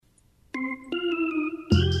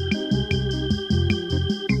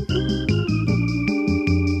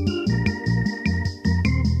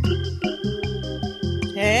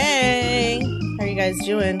Hey, how are you guys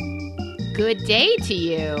doing? Good day to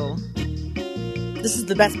you. This is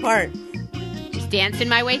the best part. Just dancing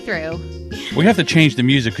my way through. We have to change the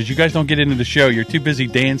music because you guys don't get into the show. You're too busy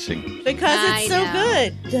dancing. Because it's so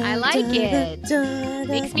good. I like it.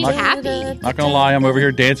 Makes me happy. Not gonna lie, I'm over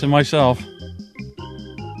here dancing myself.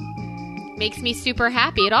 Makes me super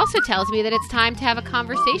happy. It also tells me that it's time to have a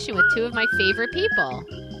conversation with two of my favorite people.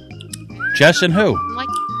 Jess and who?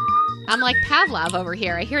 I'm like Pavlov over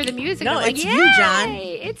here. I hear the music. No, I'm like, it's you, John.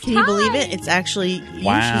 It's Can you believe it? It's actually you she's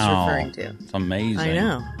referring to. It's amazing. I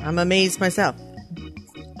know. I'm amazed myself.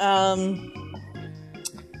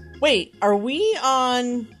 Wait, are we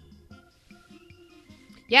on?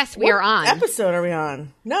 Yes, we are on. What episode are we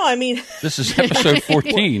on? No, I mean... This is episode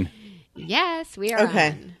 14. Yes, we are okay.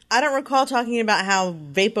 on. I don't recall talking about how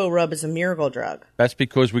VapoRub is a miracle drug. That's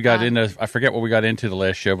because we got into... I forget what we got into the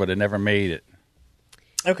last show, but it never made it.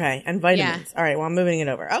 Okay, and vitamins. Yeah. All right, well, I'm moving it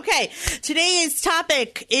over. Okay, today's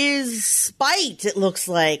topic is spite, it looks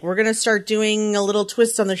like. We're going to start doing a little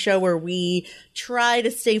twist on the show where we try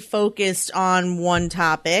to stay focused on one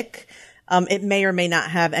topic. It may or may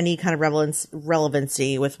not have any kind of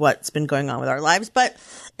relevancy with what's been going on with our lives, but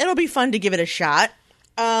it'll be fun to give it a shot.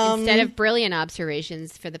 Instead of brilliant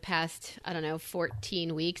observations for the past,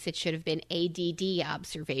 14 weeks, it should have been ADD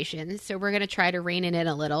observations. So we're going to try to rein it in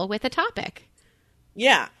a little with a topic.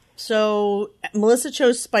 Yeah. So Melissa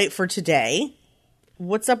chose spite for today.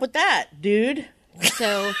 What's up with that, dude?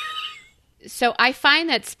 So I find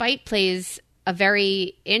that spite plays a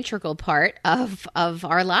very integral part of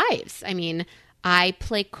our lives. I mean, I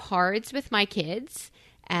play cards with my kids,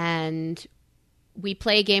 and we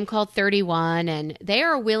play a game called 31, and they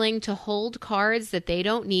are willing to hold cards that they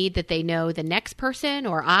don't need, that they know the next person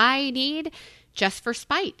or I need, just for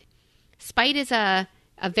spite. Spite is a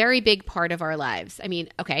very big part of our lives. I mean,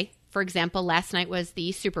 okay, for example, last night was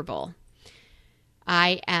the Super Bowl.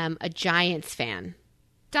 I am a Giants fan.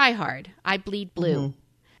 Die hard. I bleed blue. Mm-hmm.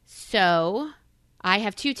 So I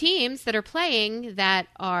have two teams that are playing that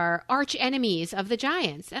are arch enemies of the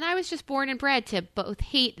Giants. And I was just born and bred to both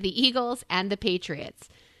hate the Eagles and the Patriots.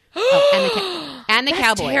 And the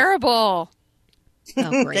Cowboys. Terrible.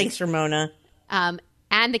 Oh, great. Thanks, Ramona. And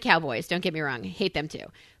the Cowboys. Don't get me wrong. I hate them too.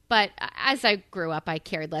 But as I grew up, I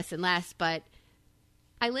cared less and less. But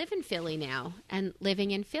I live in Philly now. And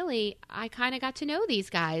living in Philly, I kind of got to know these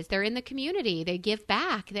guys. They're in the community. They give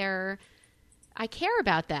back. I care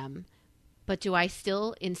about them. But do I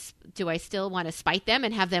still want to spite them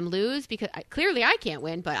and have them lose? Because clearly I can't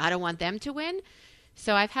win, but I don't want them to win.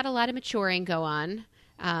 So I've had a lot of maturing go on.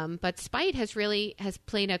 But spite has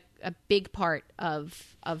played a big part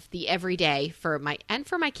of the everyday for my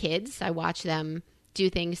kids. I watch them do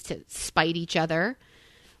things to spite each other.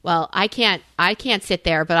 Well, I can't sit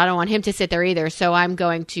there, but I don't want him to sit there either. So I'm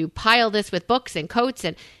going to pile this with books and coats,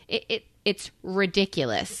 and it's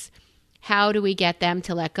ridiculous. How do we get them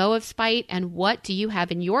to let go of spite? And what do you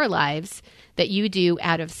have in your lives that you do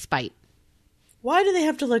out of spite? Why do they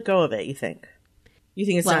have to let go of it, you think? You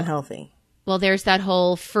think it's not healthy? Well, there's that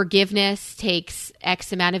whole forgiveness takes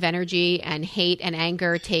X amount of energy, and hate and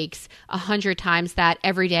anger takes 100 times that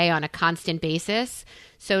every day on a constant basis.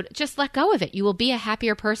 So just let go of it. You will be a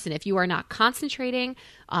happier person if you are not concentrating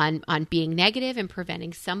on being negative and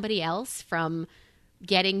preventing somebody else from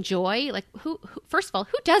getting joy. Like who first of all,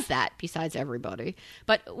 who does that besides everybody?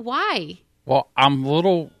 But why? Well,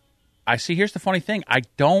 here's the funny thing. I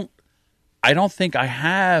don't think I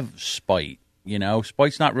have spite. You know,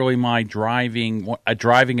 spite's not really a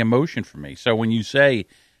driving emotion for me. So when you say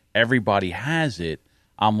everybody has it,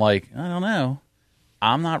 I'm like, I don't know.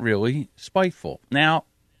 I'm not really spiteful. Now,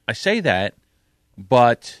 I say that,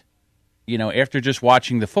 but, after just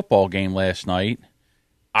watching the football game last night,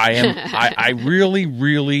 I really,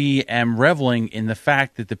 really am reveling in the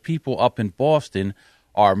fact that the people up in Boston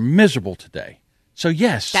are miserable today. So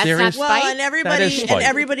yes, that's there not is. spite. Well, and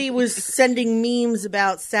everybody was sending memes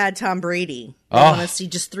about sad Tom Brady. I want to see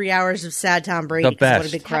just 3 hours of sad Tom Brady. The best. What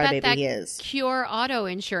a big How about crybaby that he is. Cure auto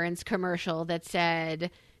insurance commercial that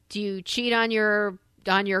said, "Do you cheat on your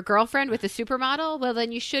girlfriend with a supermodel? Well,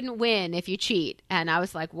 then you shouldn't win if you cheat." And I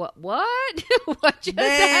was like, "What? What just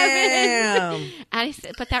happened?" And I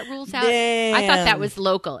said, "But that rules out." Damn. I thought that was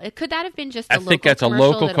local. Could that have been just a I local think that's a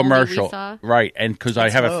commercial local that only we commercial, saw? right? And because I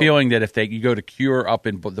have a feeling that if you go to Cure up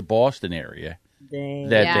in the Boston area,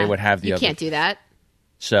 that they would have the you other. can't do that.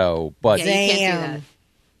 So, but Yeah, you can't do that.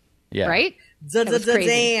 yeah, Right? That was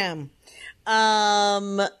crazy.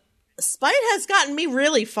 Damn. Spite has gotten me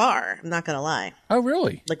really far. I'm not going to lie. Oh,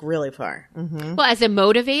 really? Like, really far. Mm-hmm. Well, as a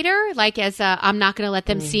motivator, like as a, I'm not going to let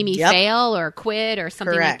them see me fail or quit or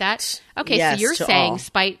something like that. Okay, Yes, so you're to saying all.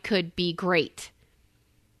 spite could be great.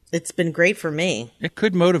 It's been great for me. It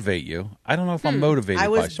could motivate you. I don't know if I'm motivated I by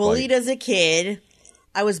was bullied spite. as a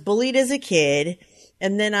kid.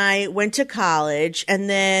 And then I went to college, and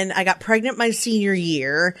then I got pregnant my senior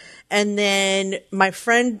year. And then my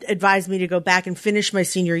friend advised me to go back and finish my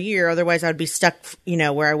senior year. Otherwise, I'd be stuck,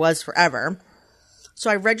 where I was forever. So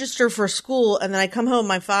I registered for school, and then I come home.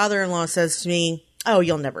 My father-in-law says to me, "Oh,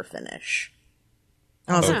 you'll never finish."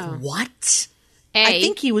 And I was like, "What?" I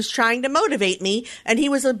think he was trying to motivate me, and he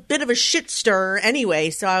was a bit of a shit stirrer anyway.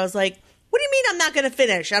 So I was like, "What do you mean I'm not going to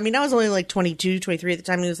finish?" I mean, I was only like 22, 23 at the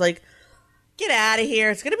time. And he was like, "Get out of here.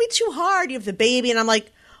 It's going to be too hard. You have the baby." And I'm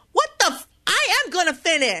like, "What the I am going to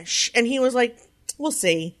finish." And he was like, "We'll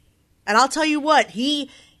see." And I'll tell you what, he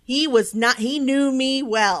knew me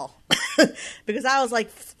well because I was like,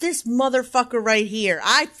 this motherfucker right here.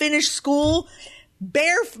 I finished school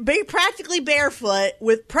practically barefoot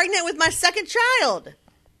pregnant with my second child.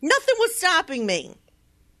 Nothing was stopping me.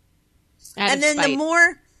 And then the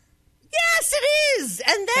more, yes, it is.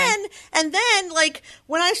 And then, like,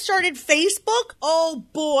 when I started Facebook, oh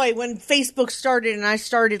boy, when Facebook started and I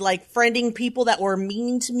started, like, friending people that were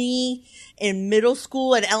mean to me in middle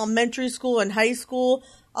school and elementary school and high school,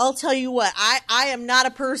 I'll tell you what, I am not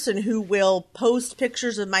a person who will post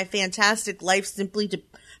pictures of my fantastic life simply to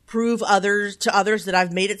prove to others that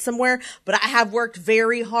I've made it somewhere, but I have worked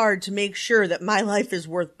very hard to make sure that my life is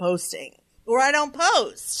worth posting, or I don't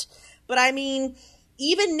post. But I mean,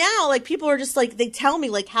 even now, like, people are just like, they tell me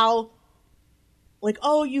like how, like,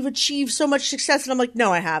 "Oh, you've achieved so much success." And I'm like,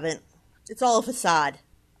 no, I haven't. It's all a facade.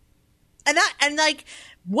 And like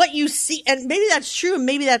what you see, and maybe that's true and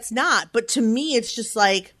maybe that's not, but to me, it's just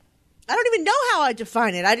like, I don't even know how I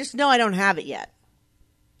define it. I just know I don't have it yet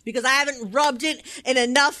because I haven't rubbed it in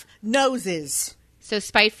enough noses. So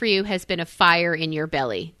spite for you has been a fire in your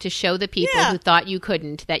belly to show the people who thought you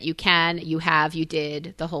couldn't, that you can, you have, you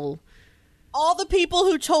did, the whole... All the people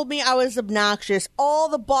who told me I was obnoxious, all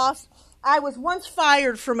the boss. I was once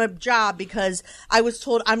fired from a job because I was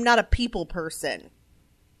told I'm not a people person.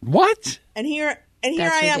 What? And here That's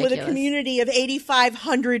I am with a ridiculous. community of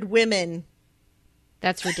 8,500 women.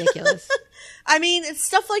 That's ridiculous. I mean, it's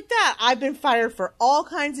stuff like that. I've been fired for all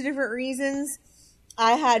kinds of different reasons.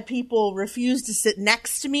 I had people refuse to sit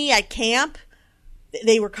next to me at camp.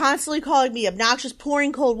 They were constantly calling me obnoxious,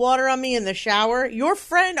 pouring cold water on me in the shower. Your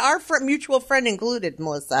friend, mutual friend included,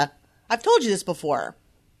 Melissa. I've told you this before.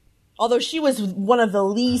 Although she was one of the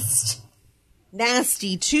least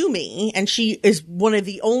nasty to me, and she is one of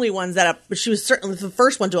the only ones she was certainly the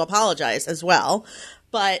first one to apologize as well.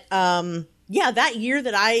 But, yeah, that year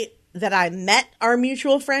that I met our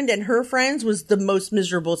mutual friend and her friends was the most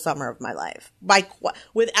miserable summer of my life,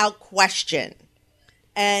 without question.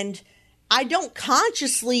 And I don't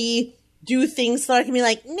consciously do things so I can be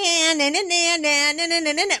like, nah, nah, nah, nah, nah, nah,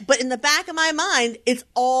 nah, nah, nah. But in the back of my mind, it's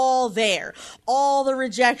all there. All the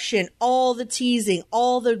rejection, all the teasing,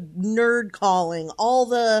 all the nerd calling, all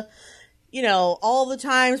the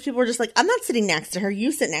times people are just like, I'm not sitting next to her.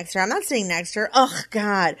 You sit next to her. I'm not sitting next to her. Oh,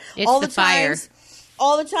 God. It's all the fire.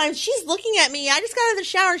 All the time, she's looking at me. I just got out of the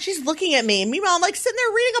shower and she's looking at me. And meanwhile, I'm like sitting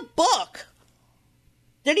there reading a book.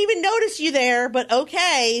 Didn't even notice you there, but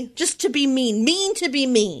okay. Just to be mean. Mean to be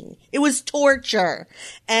mean. It was torture.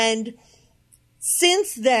 And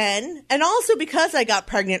since then, and also because I got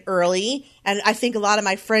pregnant early, and I think a lot of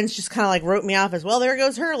my friends just kind of like wrote me off as, well, there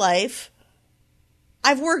goes her life.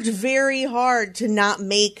 I've worked very hard to not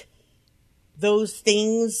make those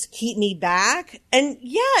things keep me back. And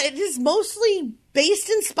yeah, it is mostly based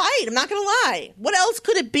in spite. I'm not going to lie. What else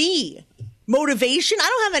could it be? Motivation? I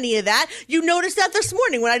don't have any of that. You noticed that this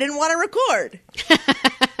morning when I didn't want to record.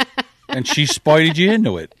 And she spited you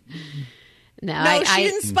into it. No, she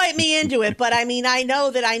didn't spite me into it, but I mean, I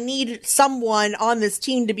know that I need someone on this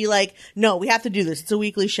team to be like, no, we have to do this. It's a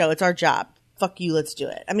weekly show. It's our job. Fuck you. Let's do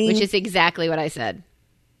it. I mean, which is exactly what I said.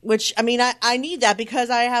 I need that because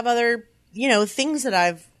I have other, things that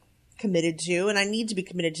I've committed to, and I need to be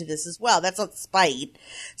committed to this as well. That's not spite.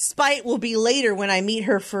 Spite will be later when I meet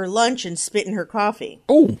her for lunch and spit in her coffee.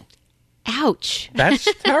 Oh, ouch!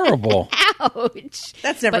 That's terrible. Ouch!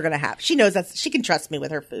 That's never going to happen. She knows that she can trust me with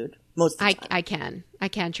her food most of the time. I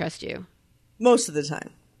can trust you most of the time.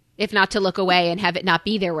 If not to look away and have it not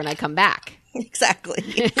be there when I come back.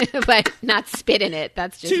 Exactly. But not spit in it.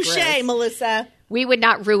 That's just touche, gross. Melissa. We would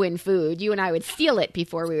not ruin food. You and I would steal it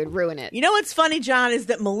before we would ruin it. You know what's funny, John, is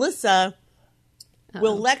that Melissa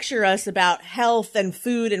will lecture us about health and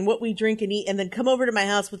food and what we drink and eat, and then come over to my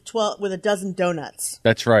house with a dozen donuts.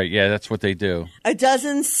 That's right. Yeah, that's what they do. A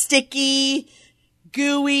dozen sticky,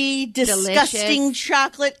 gooey, disgusting,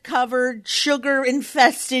 chocolate-covered,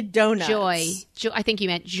 sugar-infested donuts. Joy. I think you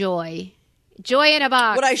meant joy. Joy in a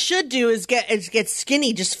box. What I should do is get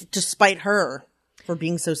skinny just to spite her for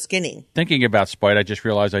being so skinny. Thinking about spite, I just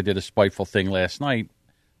realized I did a spiteful thing last night.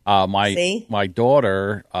 My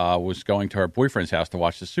daughter was going to her boyfriend's house to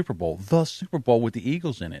watch the Super Bowl with the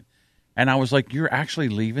Eagles in it. And I was like, you're actually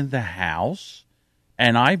leaving the house?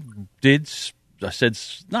 And I said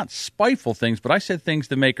not spiteful things, but I said things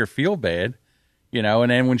to make her feel bad, you know.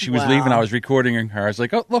 And then when she was leaving, I was recording her. I was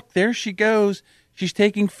like, oh, look, there she goes. She's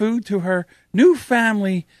taking food to her new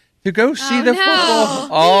family to go see the football.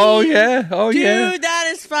 Oh, yeah. Oh, Dude, yeah. Dude, that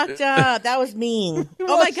is fucked up. That was mean.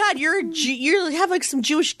 Oh, my God. You have like some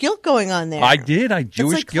Jewish guilt going on there. I did. I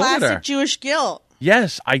Jewish guilt her. Classic Jewish guilt.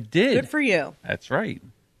 Yes, I did. Good for you. That's right.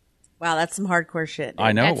 Wow, that's some hardcore shit.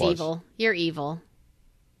 I know That's it was. evil. You're evil.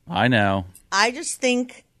 I know. I just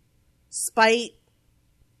think spite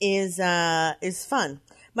is fun.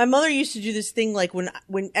 My mother used to do this thing like when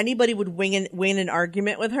anybody would win an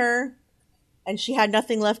argument with her and she had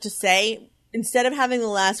nothing left to say, instead of having the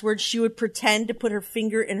last word, she would pretend to put her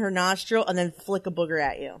finger in her nostril and then flick a booger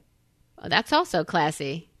at you. Oh, that's also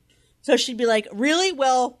classy. So she'd be like, really?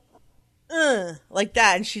 Well, like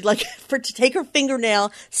that. And she'd like to take her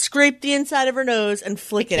fingernail, scrape the inside of her nose and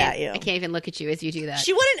flick it at you. I can't even look at you as you do that.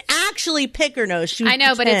 She wouldn't actually pick her nose. She would I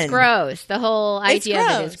know, but it's gross. The whole idea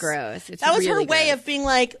of it is gross. That was really her way gross. of being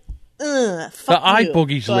like, fuck The eye you.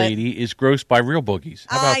 boogies But lady is gross by real boogies.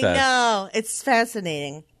 How about I that? know. It's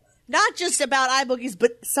fascinating. Not just about eye boogies,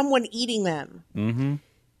 but someone eating them. Mm-hmm.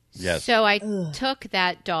 Yes. So I took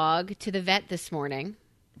that dog to the vet this morning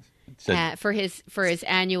for his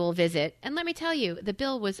annual visit, and let me tell you, the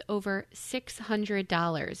bill was over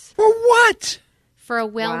 $600 For what? for a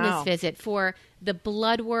wellness Wow. visit, for the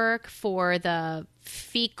blood work, for the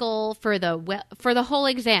fecal, for the whole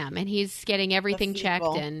exam, and he's getting everything checked.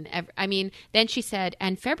 fecal. And I mean, then she said,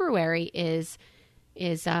 and February is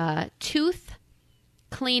tooth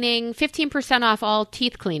cleaning, 15% off all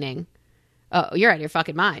teeth cleaning. Oh, you're out of your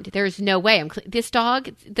fucking mind. There's no way this dog,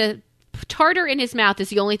 the tartar in his mouth is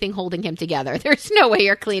the only thing holding him together. There's no way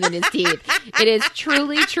you're cleaning his teeth. It is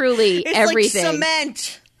truly It's everything. like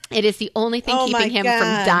cement. It is the only thing Oh my keeping him God.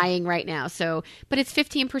 from dying right now. So, but it's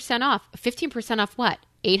 15% off. 15% off what?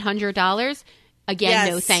 $800? Again, Yes.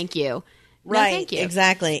 no thank you. No, Right. thank you.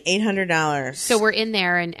 Exactly. $800. So we're in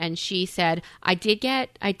there, and she said, I did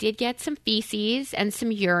get some feces and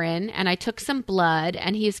some urine, and I took some blood,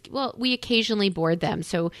 and we occasionally board them.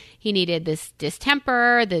 So he needed this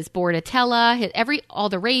distemper, this bordetella, all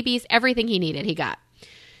the rabies, everything he needed, he got.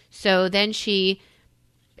 So then she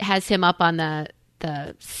has him up on the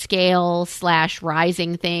scale /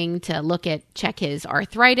 rising thing to check his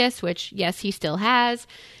arthritis, which yes, he still has.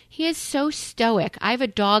 He is so stoic. I have a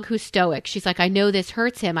dog who's stoic. She's like, I know this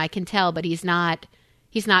hurts him. I can tell, but he's not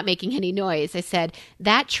making any noise. I said,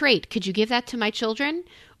 that trait, could you give that to my children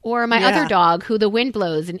or my other dog who the wind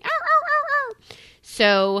blows and ow, ow, ow, ow.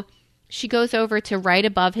 So she goes over to right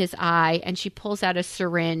above his eye and she pulls out a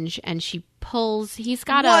syringe and he's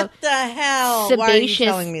got what the hell? sebaceous, Why are you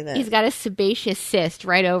telling me this? he's got a sebaceous cyst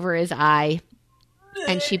right over his eye,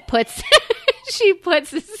 and she puts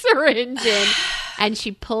the syringe in, and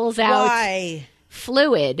she pulls out Why?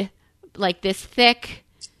 fluid, like this thick,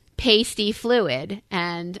 pasty fluid.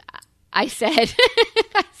 And I said,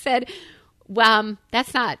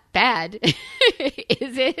 that's not bad, is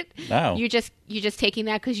it? No. You just taking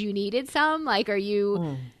that because you needed some? Like, are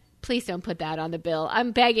you? Please don't put that on the bill.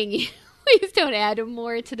 I'm begging you. Please don't add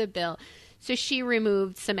more to the bill. So she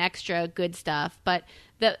removed some extra good stuff. But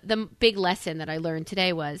the big lesson that I learned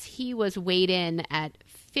today was he was weighed in at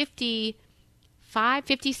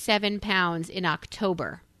 57 pounds in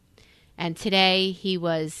October. And today he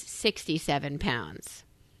was 67 pounds.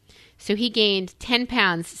 So he gained 10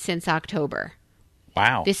 pounds since October.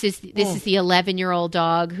 Wow. This is the 11-year-old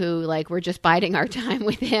dog who, like, we're just biding our time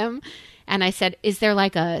with him. And I said, is there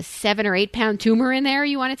like a 7 or 8 pound tumor in there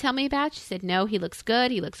you want to tell me about? She said, no, he looks good.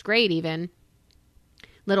 He looks great even.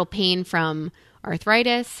 Little pain from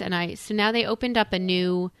arthritis. And so now they opened up a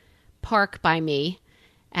new park by me.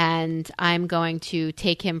 And I'm going to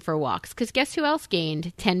take him for walks. Because guess who else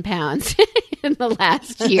gained 10 pounds in the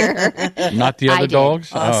last year? Not the I other did.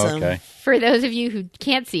 dogs? Awesome. Oh, okay. For those of you who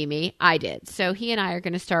can't see me, I did. So he and I are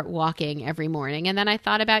going to start walking every morning. And then I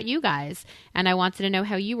thought about you guys, and I wanted to know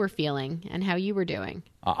how you were feeling and how you were doing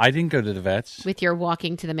I didn't go to the vets. with your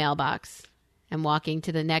walking to the mailbox. and walking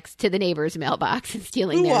to the neighbor's mailbox and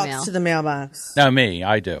stealing Who their walks mail. to the mailbox? No, me.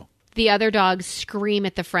 I do. The other dogs scream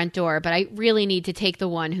at the front door, but I really need to take the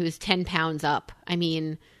one who's 10 pounds up. I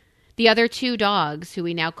mean, the other two dogs, who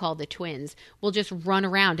we now call the twins, will just run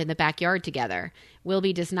around in the backyard together.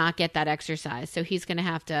 Wilby does not get that exercise, so he's going to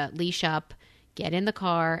have to leash up, get in the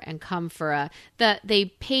car, and come for they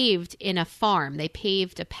paved in a farm. They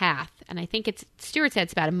paved a path, and I think Stuart said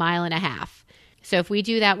it's about 1.5 miles. So if we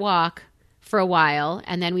do that walk for a while,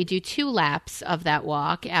 and then we do 2 laps of that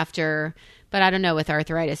walk after... But I don't know with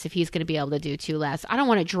arthritis if he's going to be able to do 2 laps. I don't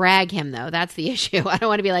want to drag him, though. That's the issue. I don't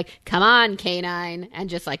want to be like, come on, Canine, and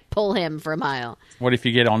just like pull him for a mile. What if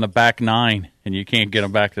you get on the back 9 and you can't get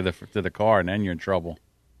him back to the car, and then you're in trouble?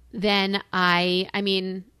 Then I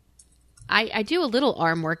do a little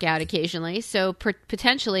arm workout occasionally. So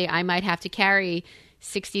potentially I might have to carry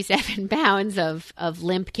 67 pounds of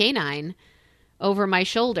limp Canine over my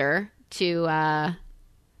shoulder to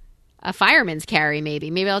a fireman's carry, maybe.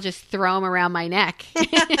 Maybe I'll just throw him around my neck.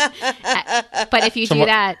 But if you do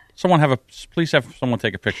that... Please have someone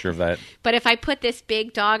take a picture of that. But if I put this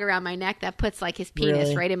big dog around my neck, that puts like his penis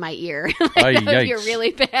Really? right in my ear. That would be really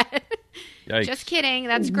bad. Yikes. Just kidding.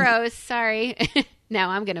 That's gross. Sorry. Now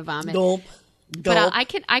I'm going to vomit. Gulp. But I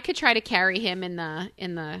could try to carry him in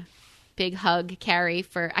the big hug carry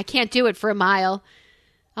for... I can't do it for a mile.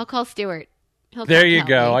 I'll call Stuart. There you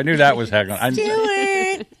go. I knew that was happening.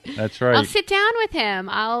 Stuart. That's right. I'll sit down with him.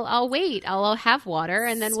 I'll wait. I'll have water,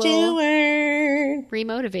 and then we'll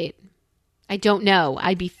remotivate. I don't know.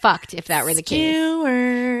 I'd be fucked if that were the case.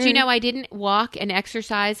 Do you know I didn't walk and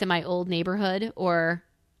exercise in my old neighborhood or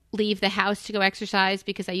leave the house to go exercise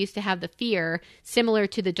because I used to have the fear, similar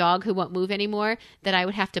to the dog who won't move anymore, that I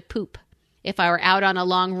would have to poop if I were out on a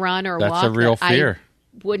long run or walk. That's a real fear. I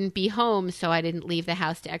wouldn't be home, so I didn't leave the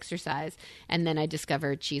house to exercise. And then I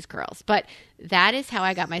discovered cheese curls. But that is how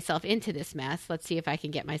I got myself into this mess. Let's see if I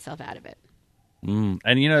can get myself out of it. And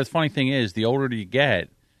the funny thing is, the older you get,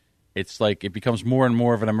 it's like it becomes more and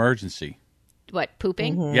more of an emergency. What,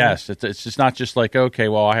 pooping? Mm-hmm. Yes, it's just not just like, okay,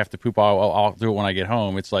 well, I have to poop. I'll do it when I get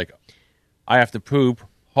home. It's like, I have to poop.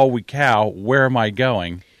 Holy cow, where am I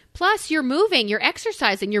going? Plus, you're moving, you're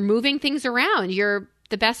exercising, you're moving things around.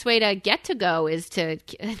 The best way to get to go is to,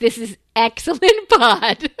 this is excellent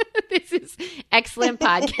pod. This is excellent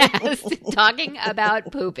podcast talking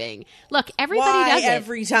about pooping. Look, everybody does it.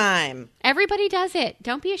 Every time? Everybody does it.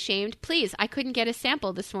 Don't be ashamed. Please, I couldn't get a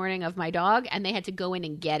sample this morning of my dog, and they had to go in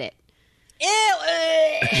and get it. Ew.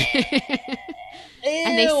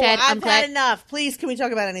 And they said, I've had enough. Please, can we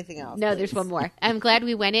talk about anything else? No, there's one more. I'm glad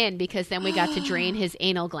we went in because then we got to drain his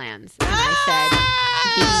anal glands. And I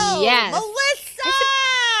said, yes.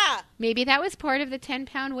 Melissa! Maybe that was part of the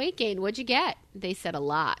 10-pound weight gain. What'd you get? They said a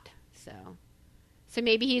lot. So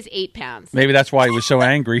maybe he's 8 pounds. Maybe that's why he was so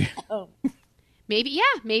angry.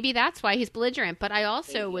 Maybe that's why he's belligerent. But I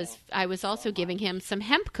was also giving him some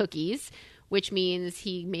hemp cookies, which means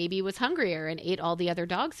he maybe was hungrier and ate all the other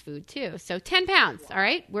dog's food too. So 10 pounds. All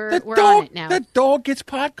right, we're on it now. That dog gets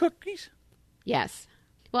pot cookies? Yes.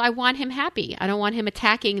 Well, I want him happy. I don't want him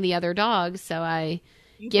attacking the other dogs, so I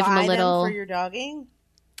give him a little them for your dogging?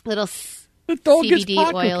 Little the dog gets CBD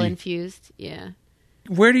pot oil cookie. infused. Yeah.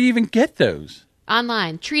 Where do you even get those?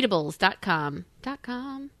 Online, treatables.com.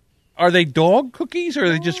 Are they dog cookies or are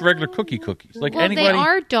they just regular cookies? Like well, anybody? They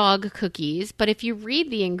are dog cookies, but if you read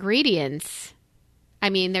the ingredients, I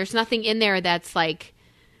mean, there's nothing in there that's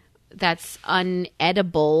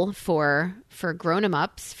unedible for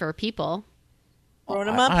grown-em-ups, for people.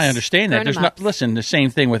 Grown-em-ups? I understand that. There's not. Listen, the same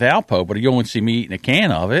thing with Alpo, but you won't see me eating a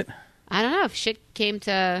can of it. I don't know. If shit came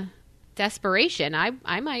to desperation,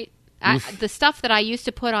 I might. The stuff that I used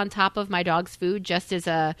to put on top of my dog's food just as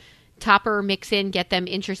a topper mix in, get them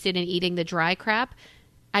interested in eating the dry crap,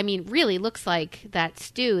 I mean, really looks like that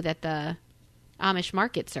stew that the Amish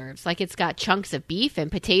market serves. Like it's got chunks of beef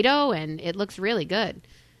and potato, and it looks really good.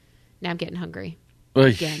 Now I'm getting hungry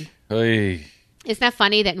again. Oy. Isn't that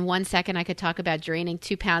funny that in 1 second I could talk about draining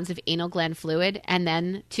 2 pounds of anal gland fluid, and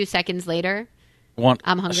then 2 seconds later,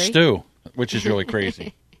 I'm hungry? A stew, which is really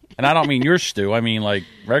crazy. And I don't mean your stew. I mean like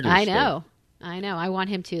regular stew. I know. I want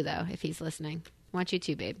him too, though, if he's listening. I want you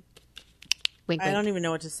too, babe. Wink, wink. I don't even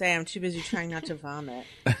know what to say. I'm too busy trying not to vomit.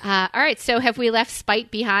 All right. So have we left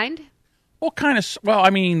spite behind? Well, kind of. Well, I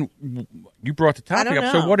mean, you brought the topic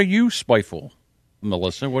up. So what are you spiteful,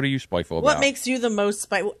 Melissa? What are you spiteful about? What makes you the most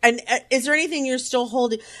spiteful? And is there anything you're still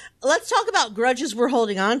holding? Let's talk about grudges we're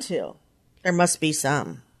holding on to. There must be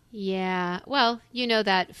some. Yeah. Well, you know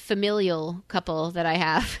that familial couple that I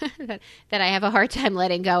have that I have a hard time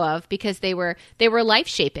letting go of because they were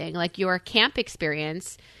life-shaping. Like your camp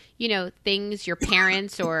experience, things your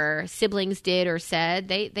parents or siblings did or said,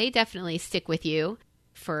 they definitely stick with you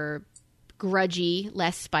for grudgy,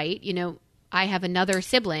 less spite. I have another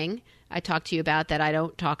sibling I talked to you about that I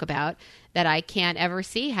don't talk about, that I can't ever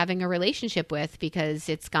see having a relationship with because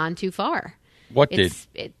it's gone too far.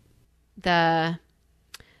 The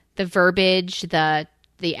verbiage, the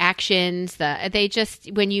actions,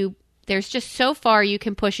 there's just so far you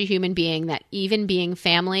can push a human being that even being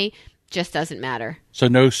family just doesn't matter. So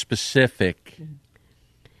no specific.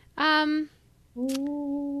 That's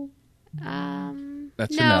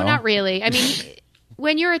no, not really. I mean,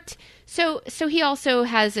 when you're so he also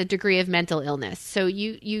has a degree of mental illness. So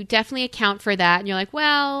you definitely account for that, and you're like,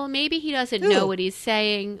 well, maybe he doesn't know what he's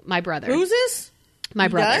saying. My brother. Who's this? My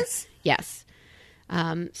brother. Does? Yes.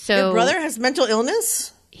 So your brother has mental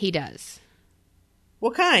illness? He does.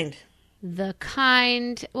 What kind? The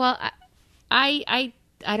kind. Well, I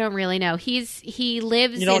don't really know. He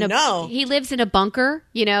lives. You don't know. He lives in a bunker.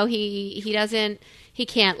 He doesn't. He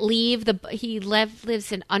can't leave he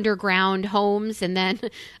lives in underground homes, and then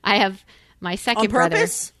I have my second brother. On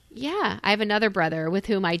purpose? Yeah, I have another brother with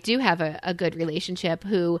whom I do have a good relationship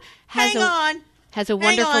who has a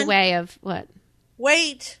wonderful way of what?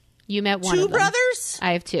 Wait. You met one of them. Two brothers?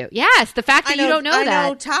 I have two. Yes, the fact that you don't know that. I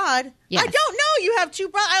know Todd. Yes. I don't know you have two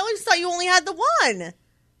brothers. I always thought you only had the one.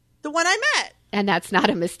 The one I met. And that's not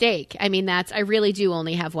a mistake. I mean, I really do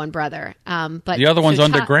only have one brother. But the other one's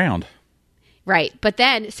underground. Right. But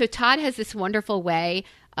then, so Todd has this wonderful way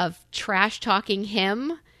of trash talking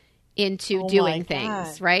him into doing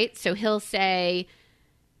things, right? So he'll say,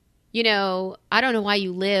 I don't know why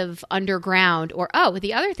you live underground. Or,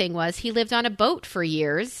 the other thing was he lived on a boat for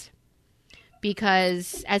years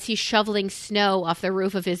because as he's shoveling snow off the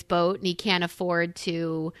roof of his boat and he can't afford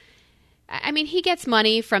to, I mean, he gets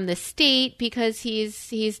money from the state because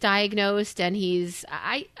he's diagnosed and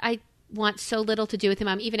I want so little to do with him.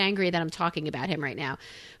 I'm even angry that I'm talking about him right now.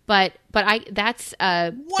 But that's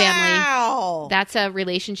a family. That's a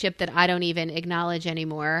relationship that I don't even acknowledge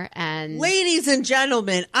anymore. And ladies and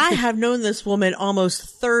gentlemen, I have known this woman almost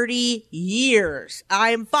 30 years. I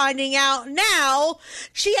am finding out now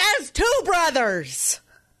she has two brothers.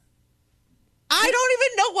 I don't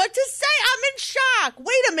even know what to say. I'm in shock.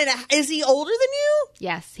 Wait a minute. Is he older than you?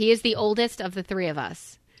 Yes, he is the oldest of the three of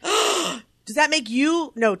us. Does that make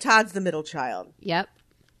you? No, Todd's the middle child. Yep.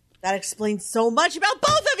 That explains so much about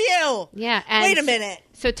both of you. Yeah. And wait a minute.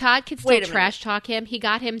 So Todd could still trash talk him. He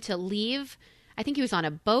got him to leave. I think he was on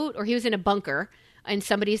a boat or he was in a bunker in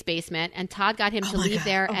somebody's basement. And Todd got him to leave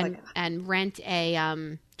there and rent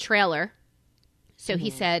a trailer. So he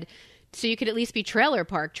said, so you could at least be trailer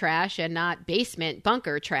park trash and not basement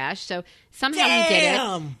bunker trash. So somehow he did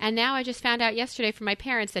it. And now I just found out yesterday from my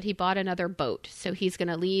parents that he bought another boat. So he's going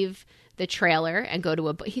to leave the trailer and go to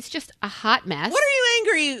a boat. He's just a hot mess. What are you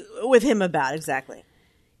angry with him about exactly?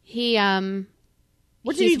 He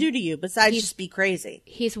what did he do to you besides just be crazy?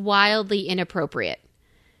 He's wildly inappropriate.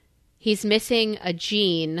 He's missing a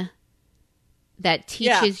gene that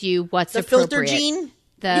teaches you what's appropriate. The filter gene?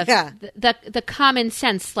 The common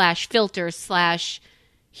sense / filter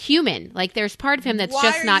 / human. Like there's part of him that's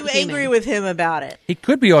just not human. Why are you angry with him about it? He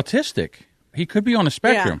could be autistic. He could be on a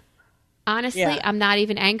spectrum. Yeah. Honestly, I'm not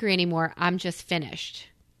even angry anymore. I'm just finished.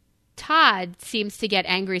 Todd seems to get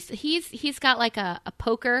angry. He's got like a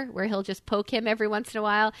poker where he'll just poke him every once in a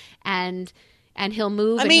while, and he'll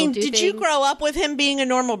move. I mean, did you grow up with him being a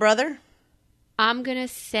normal brother? I'm gonna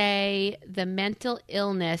say the mental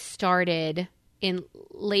illness started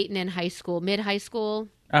late in high school, mid high school.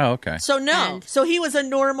 Oh, okay. So so he was a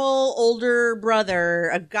normal older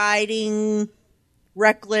brother, a guiding,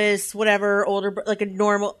 reckless, whatever like a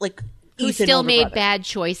normal who still made bad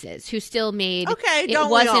choices, who still made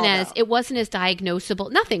it wasn't as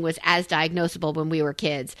diagnosable. Nothing was as diagnosable when we were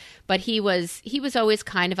kids, but he was always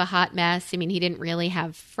kind of a hot mess. I mean, he didn't really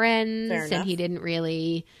have friends, and he didn't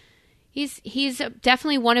really. He's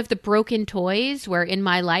definitely one of the broken toys where in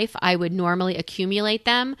my life I would normally accumulate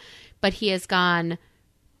them, but he has gone.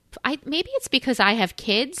 Maybe it's because I have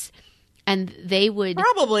kids. And they would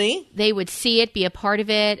see it, be a part of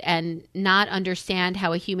it, and not understand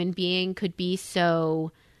how a human being could be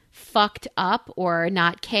so fucked up or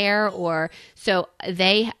not care, or so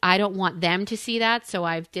I don't want them to see that, so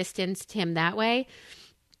I've distanced him that way.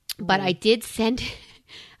 But I did send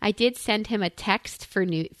him a text for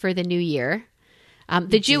the new year.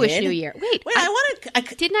 The Jewish New Year. Wait,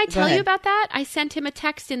 didn't I tell you about that? I sent him a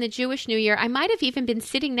text in the Jewish New Year. I might have even been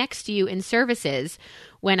sitting next to you in services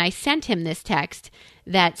when I sent him this text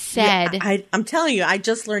that said... I'm telling you, I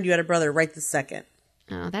just learned you had a brother right this second.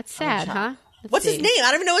 Oh, that's sad, huh? What's his name?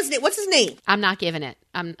 I don't even know his name. What's his name? I'm not giving it.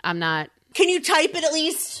 I'm not. Can you type it at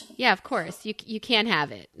least? Yeah, of course. You can't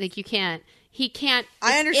have it. Like, you can't. He can't.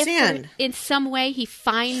 I understand. If in some way he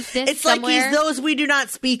finds this It's somewhere. like he's those we do not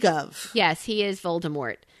speak of. Yes, he is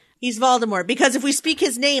Voldemort. He's Voldemort. Because if we speak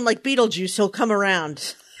his name like Beetlejuice, he'll come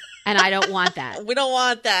around. And I don't want that. We don't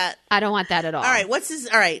want that. I don't want that at all. All right,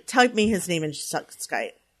 all right, type me his name in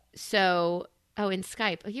Skype. So, in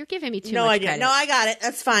Skype. You're giving me too No much idea. credit. No, I got it.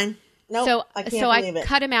 That's fine. No, So I can't believe it.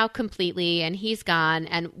 cut him out completely, and he's gone.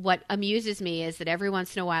 And what amuses me is that every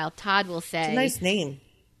once in a while, Todd will say, It's a nice name.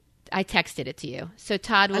 I texted it to you. So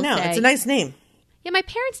Todd will I know, say, it's a nice name. yeah, my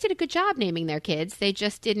parents did a good job naming their kids. They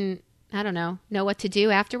just didn't, I don't know what to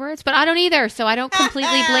do afterwards. But I don't either, so I don't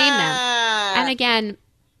completely blame them. And again,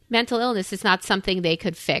 mental illness is not something they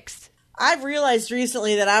could fix. I've realized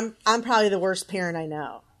recently that I'm probably the worst parent I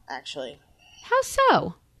know, actually. How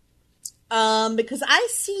so? Because I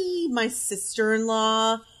see my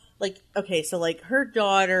sister-in-law, so her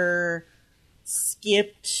daughter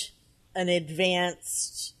skipped an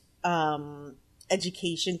advanced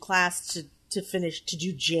education class to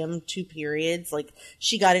do gym 2 periods. Like,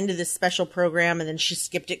 she got into this special program and then she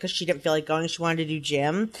skipped it because she didn't feel like going. She wanted to do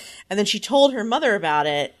gym. And then she told her mother about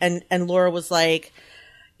it. And Laura was like,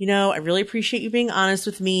 I really appreciate you being honest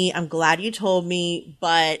with me. I'm glad you told me,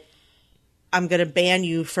 but I'm going to ban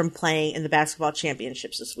you from playing in the basketball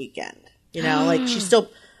championships this weekend. She's still,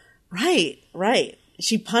 right.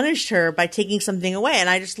 She punished her by taking something away. And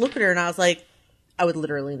I just looked at her and I was like, I would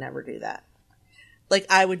literally never do that. Like,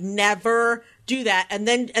 I would never do that. And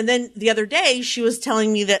then the other day she was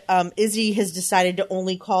telling me that, Izzy has decided to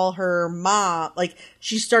only call her mom. Like,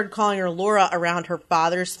 she started calling her Laura around her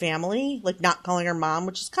father's family, like not calling her mom,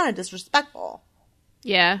 which is kind of disrespectful.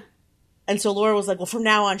 Yeah. And so Laura was like, well, from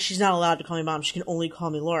now on, she's not allowed to call me mom. She can only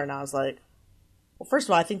call me Laura. And I was like, well, first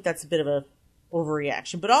of all, I think that's a bit of a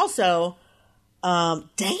overreaction. But also,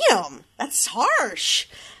 damn, that's harsh.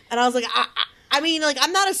 And I was like, I mean, like,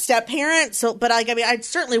 I'm not a step parent, but I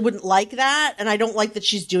certainly wouldn't like that. And I don't like that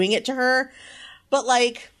she's doing it to her. But,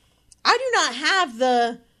 like, I don't have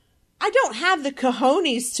the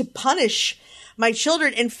cojones to punish my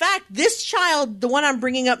children. In fact, this child, the one I'm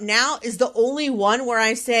bringing up now, is the only one where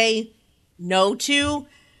I say no to,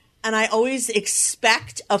 and I always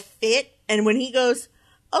expect a fit. And when he goes,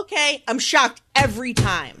 okay, I'm shocked every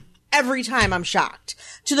time. Every time I'm shocked,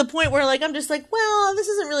 to the point where, like, I'm just like, well, this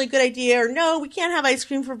isn't really a good idea, or no, we can't have ice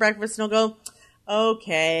cream for breakfast. And I'll go,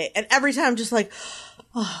 okay. And every time I'm just like,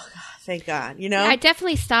 oh God, thank God, I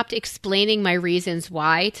definitely stopped explaining my reasons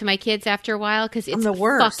why to my kids after a while, because it's the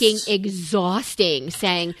worst. Fucking exhausting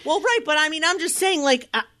saying, well, right. But I mean, I'm just saying, like,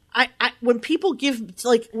 I when people give,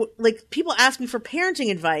 like people ask me for parenting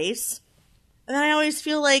advice, and then I always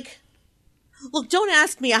feel like, look, don't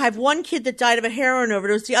ask me. I have one kid that died of a heroin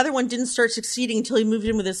overdose. The other one didn't start succeeding until he moved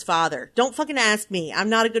in with his father. Don't fucking ask me. I'm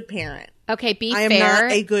not a good parent. Okay, I am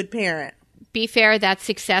not a good parent. Be fair, that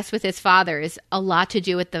success with his father is a lot to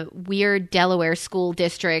do with the weird Delaware school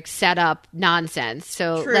district setup nonsense.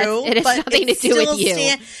 So true, it has nothing to do with you.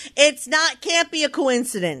 Can't be a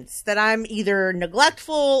coincidence that I'm either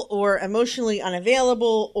neglectful or emotionally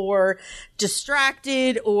unavailable or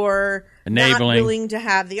distracted or enabling. Not willing to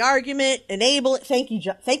have the argument. Enable it. Thank you,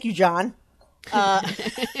 John. Thank you, John. Not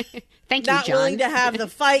willing to have the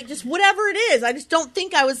fight. Just whatever it is. I just don't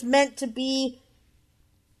think I was meant to be.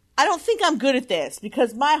 I don't think I'm good at this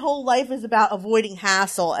because my whole life is about avoiding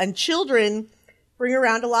hassle, and children bring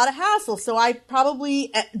around a lot of hassle. So I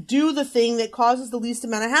probably do the thing that causes the least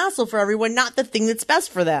amount of hassle for everyone, not the thing that's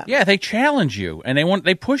best for them. Yeah, they challenge you and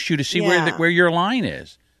they push you to see where your line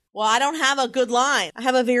is. Well, I don't have a good line. I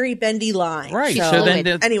have a very bendy line. Right. So then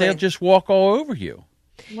they'll just walk all over you.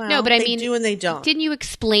 Well, no, but I mean, they do and they don't. Didn't you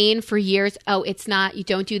explain for years? Oh, it's not. You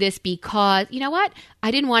don't do this because you know what?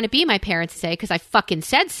 I didn't want to be my parents to say because I fucking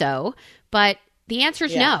said so. But the answer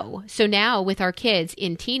is no. So now with our kids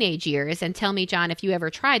in teenage years, and tell me, John, if you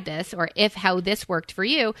ever tried this or how this worked for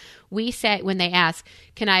you. We say when they ask,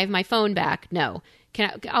 "Can I have my phone back?" No.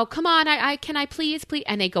 Oh, come on. Can I please?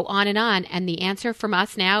 And they go on. And the answer from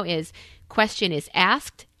us now is question is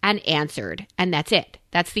asked and answered. And that's it.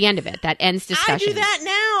 That's the end of it. That ends discussion. I do that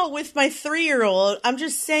now with my 3-year-old. I'm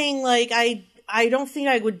just saying, like, I don't think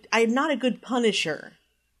I would. I'm not a good punisher.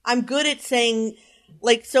 I'm good at saying,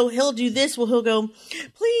 like, so he'll do this. Well, he'll go,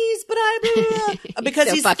 please, but I'm because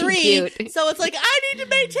so he's 3. Cute. So it's like, I need to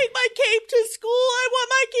take my cape to school. I want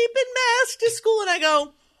my cape and mask to school. And I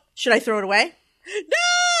go, should I throw it away?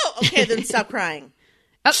 No. Okay, then stop crying.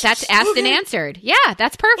 Oh, that's asked and answered. Yeah,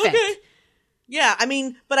 that's perfect. Okay. Yeah, I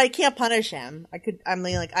mean, but I can't punish him. I'm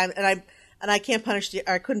and I can't punish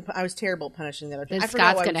I couldn't. I was terrible at punishing the other. Then I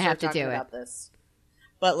forgot Scott's why we gonna have started to do talking it. about this.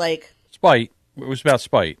 But like, Spite. It was about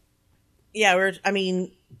spite. yeah,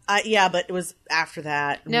 but it was after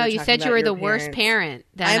that. No, you said you were the worst parent.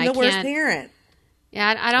 I am the worst parent.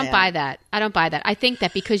 Yeah, I don't buy that. I don't buy that. I think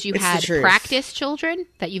that because you It's had the truth. practice children,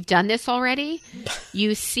 that you've done this already,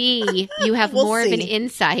 you have We'll more of an see.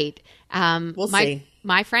 insight. We'll see.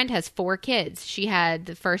 My friend has 4 kids. She had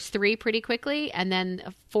the first 3 pretty quickly, and then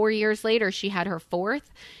 4 years later, she had her 4th.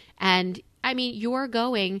 And I mean, you're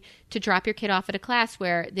going to drop your kid off at a class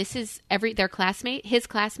where this is his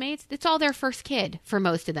classmates, it's all their first kid for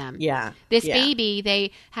most of them. Yeah. This Yeah. baby,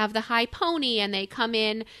 they have the high pony and they come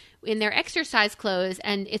in their exercise clothes,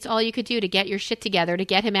 and it's all you could do to get your shit together, to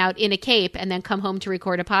get him out in a cape and then come home to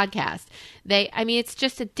record a podcast. It's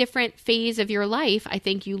just a different phase of your life. I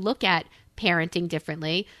think you look at parenting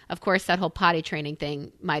differently. Of course, that whole potty training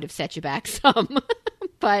thing might have set you back some,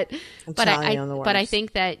 but I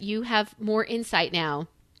think that you have more insight now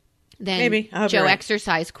than Maybe. I hope Joe you're right.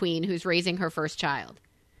 Exercise Queen, who's raising her first child.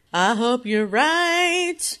 I hope you're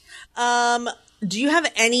right. Do you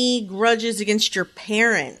have any grudges against your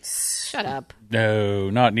parents? Shut up. No,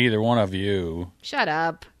 not neither one of you. Shut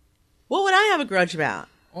up. What would I have a grudge about?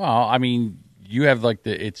 Well, I mean, you have like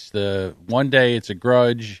it's the one day it's a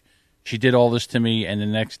grudge. She did all this to me, and the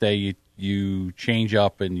next day you change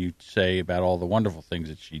up and you say about all the wonderful things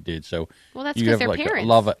that she did. So Well, that's you 'cause have they're like parents.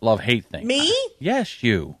 a love hate thing. Me? Yes,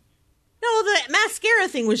 you. No, the mascara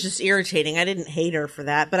thing was just irritating. I didn't hate her for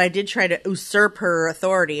that, but I did try to usurp her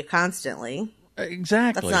authority constantly.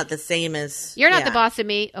 Exactly. That's not the same as... You're not yeah. the boss of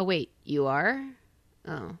me. Oh, wait, you are?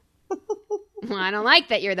 Oh. Well, I don't like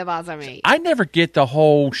that you're the boss of me. I never get the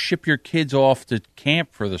whole ship your kids off to camp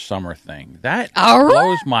for the summer thing. That Oh.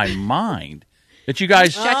 blows my mind. That you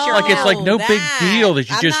guys Shut your like it's like no that. big deal that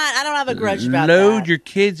you I'm just not- I don't have a grudge about load that. your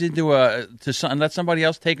kids into and let somebody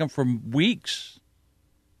else take them for weeks.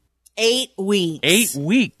 8 weeks. 8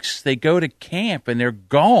 weeks they go to camp and they're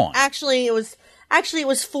gone. Actually, it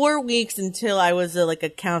was 4 weeks until I was like a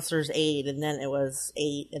counselor's aide, and then it was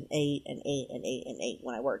 8 and 8 and 8 and 8 and 8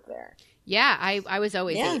 when I worked there. Yeah, I was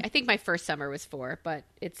always Yeah. 8. I think my first summer was 4, but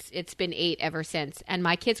it's been 8 ever since. And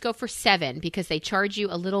my kids go for 7 because they charge you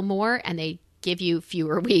a little more and they give you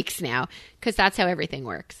fewer weeks now because that's how everything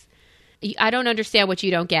works. I don't understand what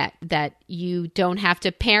you don't get, that you don't have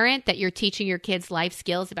to parent, that you're teaching your kids life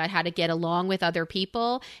skills about how to get along with other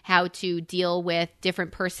people, how to deal with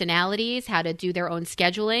different personalities, how to do their own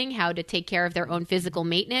scheduling, how to take care of their own physical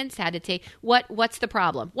maintenance, how to take what's the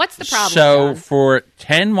problem? What's the problem? So John? for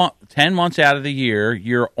 10 months out of the year,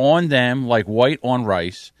 you're on them like white on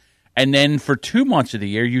rice. And then for 2 months of the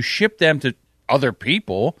year, you ship them to other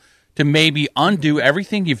people to maybe undo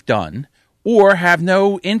everything you've done or have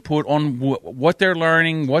no input on what they're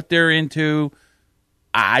learning, what they're into.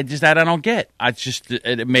 I don't get.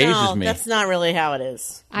 It amazes No, me. that's not really how it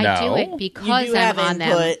is. I No. do it because You do I'm have on them.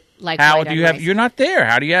 input. Like How white do on you have? rice. You're not there.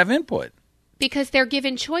 How do you have input? Because they're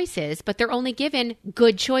given choices, but they're only given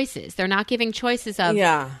good choices. They're not giving choices of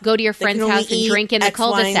go to your They can friend's only house and eat drink in the X, Y,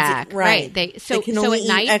 and Z. cul-de-sac. Right. They can so only at eat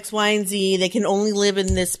night X, Y, and Z. They can only live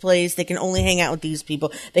in this place. They can only hang out with these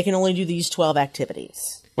people. They can only do these 12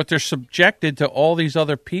 activities. But they're subjected to all these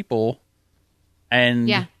other people, and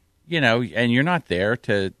Yeah. and you're not there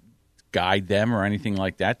to guide them or anything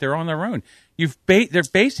like that. They're on their own. They're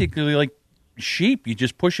basically like sheep. You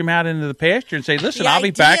just push them out into the pasture and say, "Listen, I'll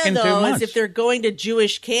be back in 2 months." Is if they're going to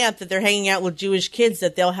Jewish camp, that they're hanging out with Jewish kids,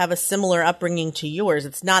 that they'll have a similar upbringing to yours.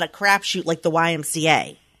 It's not a crapshoot like the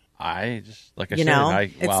YMCA. I just like I You said, know, I,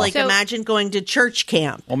 it's well, like So- imagine going to church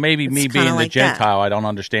camp. well, maybe it's me kinda being the like that. Gentile, I don't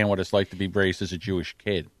understand what it's like to be raised as a Jewish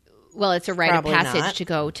kid. Well, it's a rite Probably of passage not. to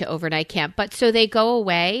go to overnight camp. But so they go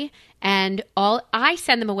away, and I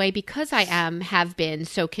send them away because I have been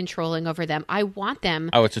so controlling over them. I want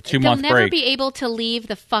them. Oh, it's a 2-month They'll never break. be able to leave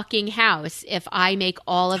the fucking house if I make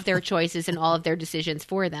all of their choices and all of their decisions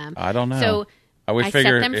for them. I don't know. So I always I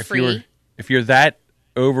figure set them if free. you're that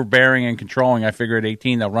overbearing and controlling, I figure at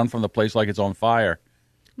 18 they'll run from the place like it's on fire.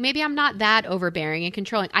 Maybe I'm not that overbearing and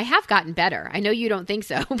controlling. I have gotten better. I know you don't think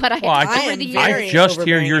so, but Well, I over am the years. very- I just hear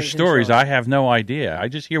overbearing your and stories. controlling. I have no idea. I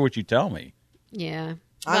just hear what you tell me. Yeah.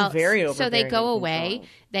 I'm very So they overbearing go and away. controlling.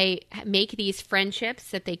 They make these friendships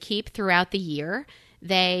that they keep throughout the year.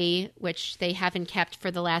 Which they haven't kept for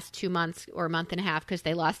the last 2 months or a month and a half because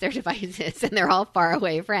they lost their devices and they're all far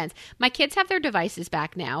away friends. My kids have their devices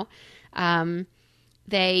back now.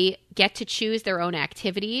 They get to choose their own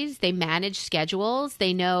activities. They manage schedules.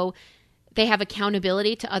 They know they have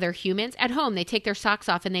accountability to other humans. At home, they take their socks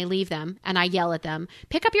off and they leave them, and I yell at them,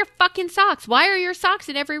 pick up your fucking socks. Why are your socks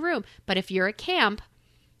in every room? But if you're at camp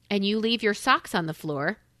and you leave your socks on the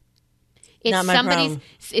floor, Not my problem.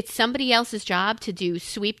 it's somebody else's job to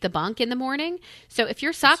sweep the bunk in the morning. So if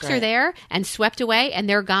your socks right. are there and swept away and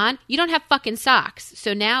they're gone, you don't have fucking socks.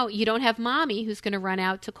 So now you don't have mommy who's going to run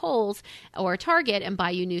out to Kohl's or Target and buy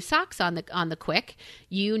you new socks on the quick.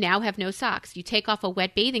 You now have no socks. You take off a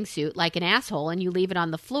wet bathing suit like an asshole and you leave it on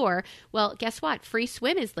the floor. Well, guess what? Free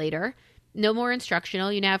swim is later. No more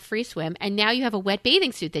instructional. You now have free swim. And now you have a wet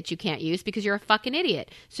bathing suit that you can't use because you're a fucking idiot.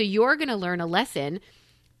 So you're going to learn a lesson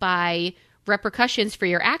by repercussions for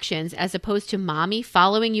your actions as opposed to mommy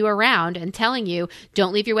following you around and telling you,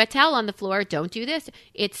 don't leave your wet towel on the floor, don't do this.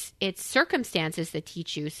 It's circumstances that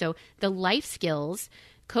teach you. So the life skills,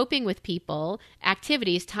 coping with people,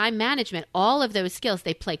 activities, time management, all of those skills,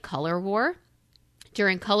 they play color war.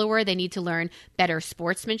 During color war, they need to learn better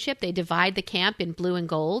sportsmanship. They divide the camp in blue and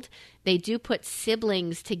gold. They do put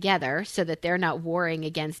siblings together so that they're not warring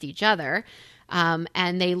against each other.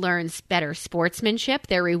 And they learn better sportsmanship.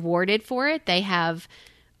 They're rewarded for it. They have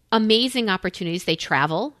amazing opportunities. They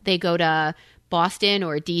travel. They go to Boston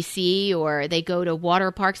or DC or they go to water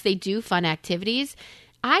parks. They do fun activities.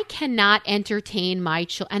 I cannot entertain my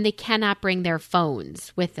children, and they cannot bring their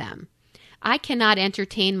phones with them. I cannot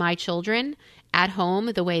entertain my children at home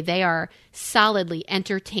the way they are solidly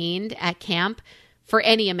entertained at camp for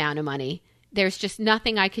any amount of money. There's just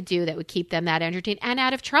nothing I could do that would keep them that entertained and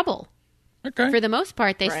out of trouble. Okay. For the most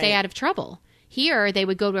part, they stay Right. out of trouble. Here, they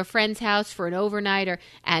would go to a friend's house for an overnight,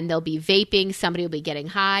 and they'll be vaping. Somebody will be getting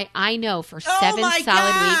high. I know for 7 Oh my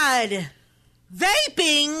solid weeks. God.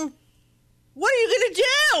 Vaping? What are you going to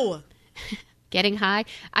do? Getting high.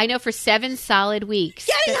 I know for 7 solid weeks.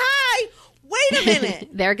 Getting high? Wait a minute.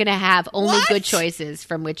 They're going to have only What? good choices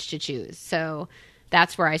from which to choose. So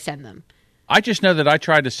that's where I send them. I just know that I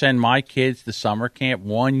tried to send my kids to summer camp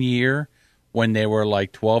one year when they were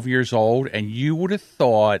like 12 years old, and you would have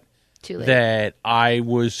thought Too late. that I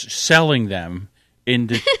was selling them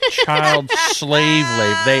into child slave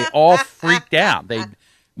labor. They all freaked out. They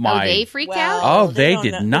Freaked out? Oh, they don't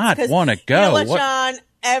did know. not It's 'cause, wanna You know go. what, What- John?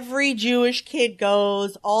 Every Jewish kid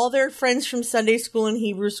goes. All their friends from Sunday school and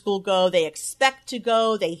Hebrew school go. They expect to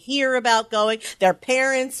go. They hear about going. Their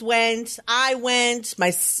parents went. I went.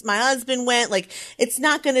 My husband went. Like, it's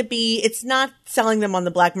not selling them on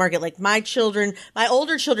the black market. Like, my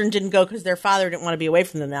older children didn't go because their father didn't want to be away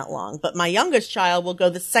from them that long. But my youngest child will go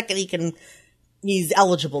the second he's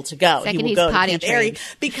eligible to go. Second He will he's go to potty Camp Airy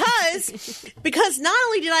trained. because not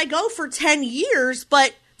only did I go for 10 years,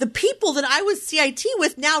 but the people that I was CIT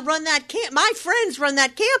with now run that camp. My friends run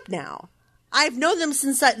that camp now. I've known them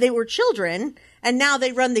since they were children, and now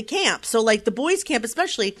they run the camp. So, like, the boys' camp,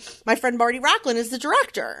 especially, my friend Marty Rockland is the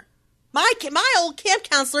director. My old camp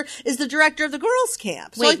counselor is the director of the girls'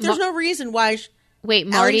 camp. So, Wait, like, there's no reason why. Wait,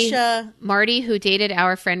 Marty, Alicia- Marty, who dated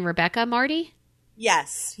our friend Rebecca, Marty?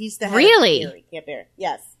 Yes, he's the head Really? of Camp Airy.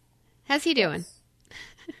 Yes, How's he doing?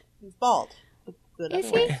 he's bald. Good Is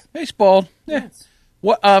other way. he? baseball. Yeah.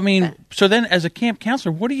 What I mean, so then as a camp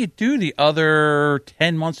counselor, what do you do the other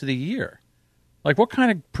 10 months of the year? Like, what kind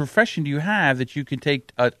of profession do you have that you can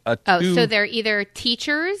take a two? So they're either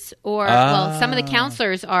teachers or, well, some of the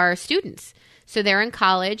counselors are students. So they're in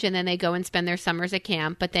college and then they go and spend their summers at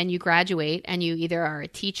camp. But then you graduate and you either are a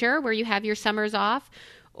teacher where you have your summers off,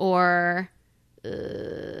 or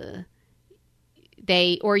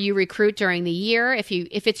you recruit during the year. If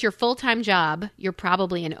it's your full-time job, you're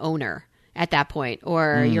probably an owner at that point,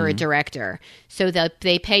 or you're a director. So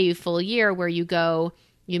they pay you full year where you go.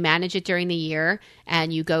 You manage it during the year,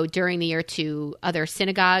 and you go during the year to other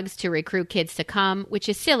synagogues to recruit kids to come, which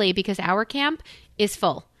is silly because our camp is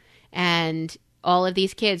full. And all of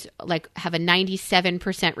these kids like have a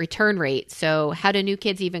 97% return rate. So how do new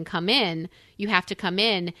kids even come in? You have to come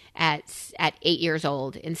in at 8 years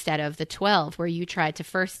old instead of the 12 where you tried to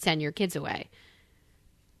first send your kids away.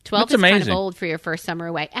 12 That's is kind amazing. of old for your first summer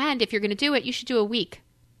away. And if you're going to do it, you should do a week.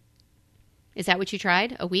 Is that what you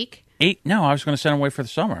tried? A week? 8? No, I was going to send them away for the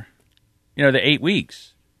summer. You know, the 8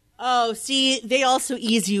 weeks. Oh, see, they also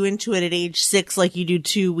ease you into it at age 6, like you do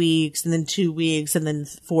 2 weeks and then 2 weeks and then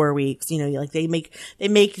 4 weeks. You know, like they make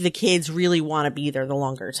the kids really want to be there the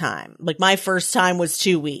longer time. Like my first time was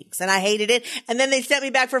 2 weeks and I hated it. And then they sent me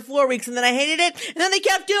back for 4 weeks and then I hated it. And then they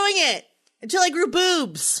kept doing it until I grew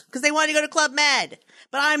boobs because they wanted to go to Club Med.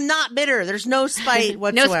 But I'm not bitter. There's no spite No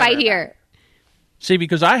whatsoever. spite here. See,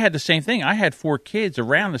 because I had the same thing. I had 4 kids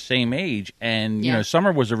around the same age, and, you Yeah. know,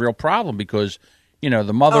 summer was a real problem because, you know,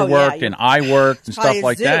 the mother Oh, yeah, worked and I worked and probably stuff a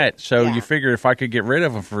like zoo. that. So Yeah. you figure if I could get rid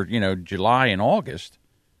of them for, you know, July and August.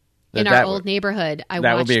 In our old neighborhood, I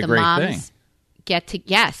that would watched be a the great moms thing.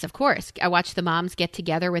 yes, of course. I watched the moms get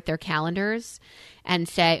together with their calendars and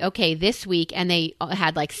say, okay, this week, and they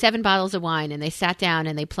had like 7 bottles of wine, and they sat down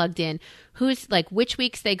and they plugged in which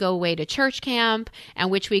weeks they go away to church camp and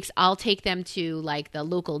which weeks I'll take them to like the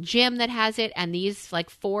local gym that has it. And these like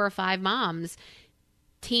 4 or 5 moms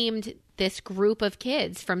teamed this group of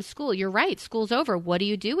kids from school. You're right. School's over. What do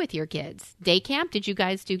you do with your kids? Day camp? Did you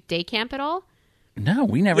guys do day camp at all? No,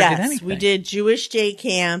 we never did anything. Yes, we did Jewish day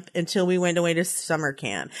camp until we went away to summer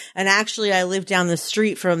camp. And actually, I live down the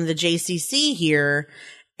street from the JCC here,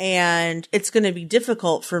 and it's going to be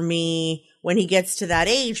difficult for me when he gets to that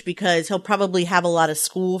age because he'll probably have a lot of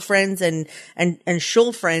school friends and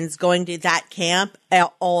shul friends going to that camp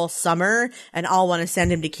all summer, and I'll want to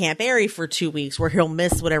send him to Camp Airy for 2 weeks where he'll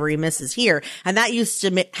miss whatever he misses here. And that used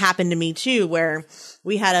to happen to me too, where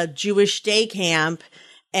we had a Jewish day camp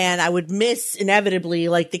and I would miss inevitably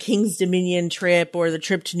like the King's Dominion trip or the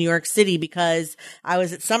trip to New York City because I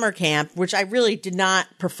was at summer camp, which I really did not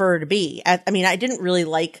prefer to be. I mean, I didn't really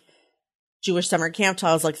like Jewish summer camp till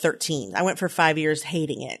I was like 13. I went for 5 years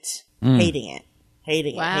hating it.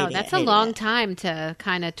 Wow, that's a long time to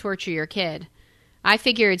kind of torture your kid. I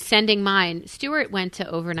figured sending mine, Stuart went to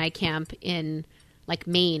overnight camp in like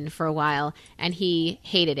Maine for a while, and he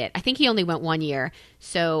hated it. I think he only went 1 year.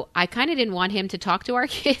 So I kind of didn't want him to talk to our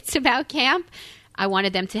kids about camp. I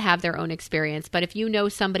wanted them to have their own experience. But if you know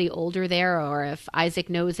somebody older there, or if Isaac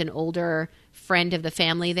knows an older friend of the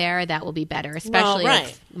family there, that will be better, especially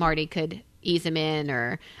if Marty could ease him in,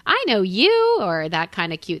 or I know you, or that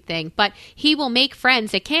kind of cute thing. But he will make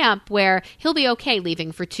friends at camp where he'll be okay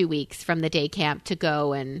leaving for 2 weeks from the day camp to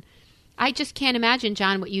go. And I just can't imagine,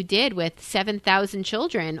 John, what you did with 7,000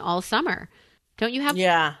 children all summer. Don't you have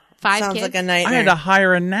 5 sounds kids? Like a nightmare. I had to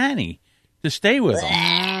hire a nanny to stay with them.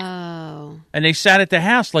 Oh. And they sat at the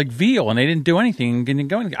house like veal, and they didn't do anything. Didn't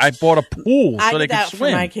go anything. I bought a pool so they could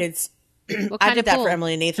swim. For my kids. What I kind did of that pool? for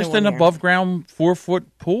Emily and Nathan. Just an above ground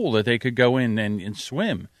 4-foot pool that they could go in and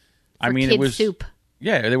swim. For kids' it was soup.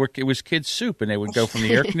 Yeah, it was kids' soup, and they would go from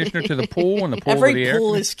the air conditioner to the pool, and the pool to the Every air.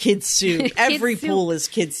 pool is kids' soup. Every soup. pool is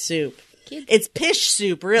kids' soup. It's pish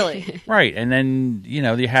soup, really. Right, and then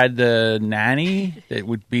you had the nanny that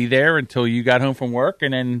would be there until you got home from work,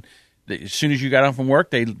 and then as soon as you got home from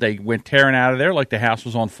work, they went tearing out of there like the house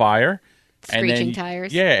was on fire. Screeching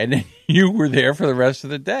tires. Yeah, and then you were there for the rest of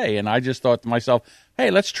the day, and I just thought to myself, hey,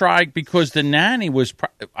 let's try, because the nanny was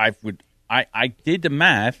I did the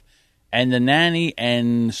math, and the nanny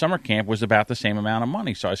and summer camp was about the same amount of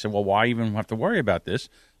money. So I said, well, why even have to worry about this?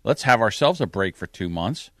 Let's have ourselves a break for 2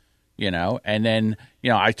 months. And then,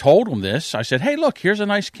 I told them this. I said, hey, look, here's a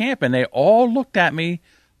nice camp. And they all looked at me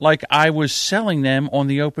like I was selling them on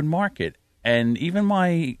the open market. And even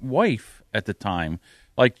my wife at the time,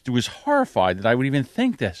 was horrified that I would even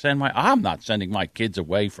think this. And I'm not sending my kids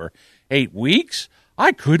away for 8 weeks.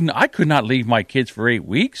 I could not leave my kids for 8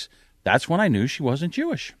 weeks. That's when I knew she wasn't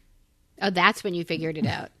Jewish. Oh, that's when you figured it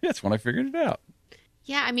out. That's when I figured it out.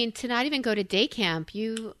 Yeah, I mean, to not even go to day camp,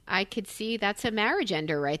 I could see that's a marriage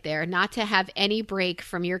ender right there, not to have any break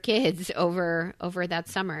from your kids over that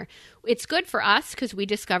summer. It's good for us because we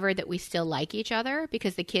discovered that we still like each other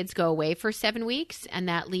because the kids go away for 7 weeks, and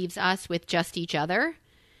that leaves us with just each other.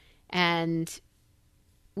 And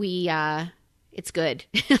it's good.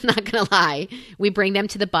 I'm not going to lie. We bring them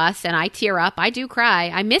to the bus, and I tear up. I do cry.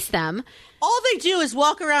 I miss them. All they do is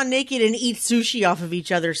walk around naked and eat sushi off of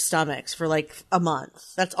each other's stomachs for like a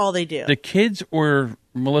month. That's all they do. The kids or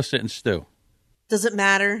Melissa and Stu? Does it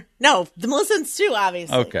matter? No, the Melissa and Stu,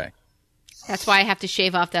 obviously. Okay. That's why I have to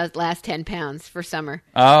shave off those last 10 pounds for summer.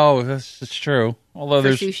 Oh, that's true. Although for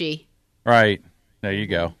there's sushi. Right. There you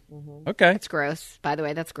go. Mm-hmm. Okay. That's gross. By the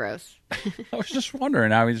way, that's gross. I was just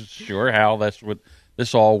wondering. I was sure how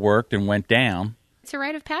this all worked and went down. It's a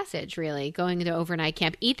rite of passage, really, going to overnight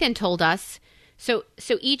camp. Ethan told us, so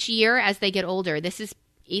each year as they get older, this is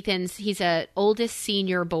he's a oldest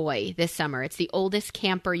senior boy this summer. It's the oldest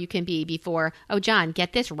camper you can be before, John,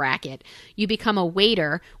 get this racket. You become a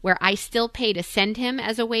waiter where I still pay to send him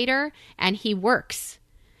as a waiter, and he works.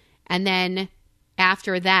 And then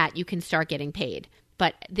after that, you can start getting paid.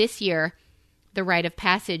 But this year, the rite of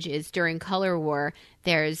passage is during Color War,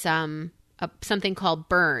 there's something called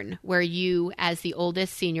burn, where you, as the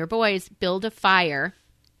oldest senior boys, build a fire,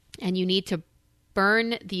 and you need to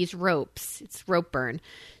burn these ropes. It's rope burn.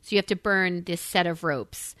 So you have to burn this set of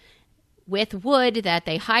ropes with wood that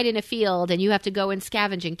they hide in a field, and you have to go and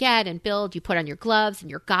scavenge and get and build. You put on your gloves and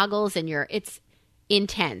your goggles, and it's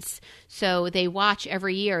intense. So they watch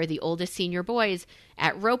every year the oldest senior boys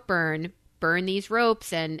at rope burn burn these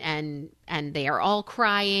ropes and they are all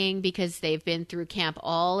crying because they've been through camp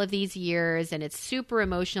all of these years, and it's super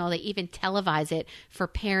emotional. They even televise it for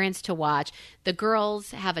parents to watch. The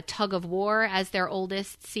girls have a tug of war as their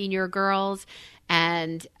oldest senior girls,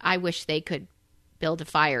 and I wish they could build a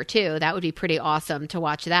fire too. That would be pretty awesome to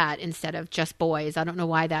watch that instead of just boys. I don't know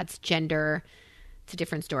why that's gender. It's a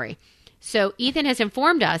different story. So Ethan has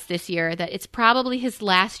informed us this year that it's probably his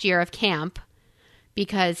last year of camp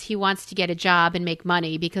because he wants to get a job and make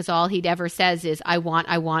money, because all he ever says is, I want.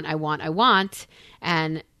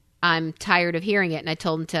 And I'm tired of hearing it. And I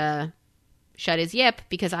told him to shut his yip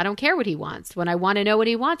because I don't care what he wants. When I want to know what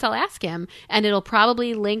he wants, I'll ask him. And it'll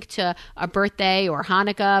probably link to a birthday or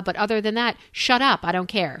Hanukkah. But other than that, shut up. I don't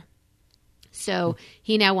care. So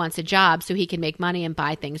he now wants a job so he can make money and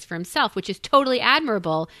buy things for himself, which is totally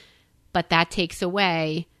admirable. But that takes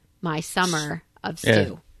away my summer of stew.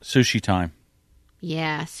 Yeah, sushi time.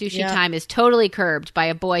 Yeah, sushi time is totally curbed by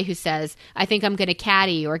a boy who says, I think I'm going to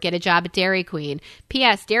caddy or get a job at Dairy Queen.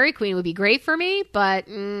 P.S. Dairy Queen would be great for me, but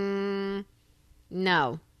no.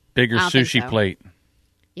 Bigger sushi plate.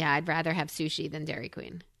 Yeah, I'd rather have sushi than Dairy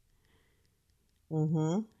Queen.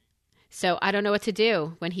 Mm-hmm. So I don't know what to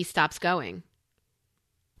do when he stops going.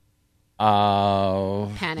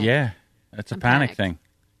 Panic. Yeah, that's a panic thing.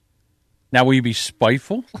 Now, will you be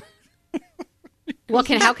spiteful? Well,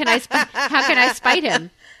 how can I spite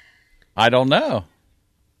him? I don't know.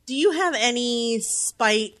 Do you have any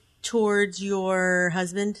spite towards your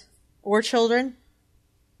husband or children?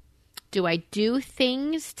 Do I do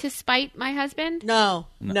things to spite my husband? No.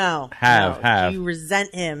 Have. Do you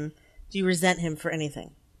resent him? Do you resent him for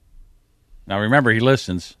anything? Now, remember, he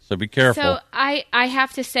listens, so be careful. So I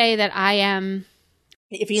have to say that I am...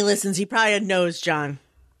 If he listens, he probably knows, John.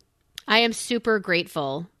 I am super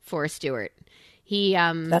grateful for Stuart. He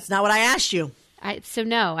That's not what I asked you.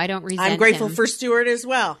 No, I don't resent him. I'm grateful for Stuart as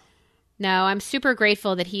well. No, I'm super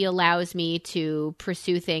grateful that he allows me to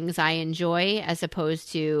pursue things I enjoy as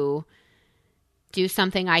opposed to do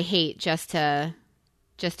something I hate just to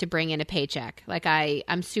bring in a paycheck. Like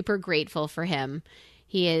I'm super grateful for him.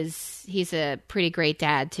 He's a pretty great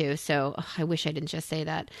dad too. So I wish I didn't just say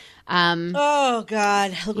that. Oh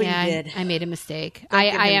God, look what you did. I made a mistake.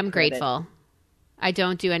 I am grateful. I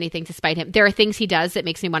don't do anything to spite him. There are things he does that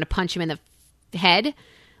makes me want to punch him in the head,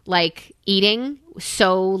 like eating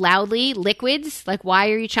so loudly, liquids. Like,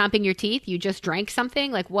 why are you chomping your teeth? You just drank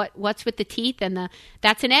something. Like, what's with the teeth and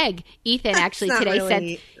that's an egg. Ethan actually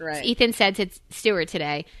today Ethan said to Stuart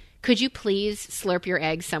today, could you please slurp your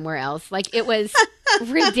egg somewhere else? Like, it was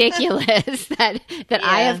ridiculous that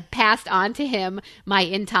I have passed on to him my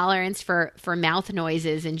intolerance for mouth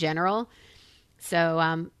noises in general.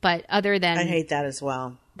 So, but other than I hate that as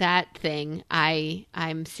well. That thing,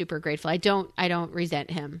 I'm super grateful. I don't resent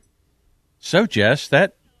him. So, Jess,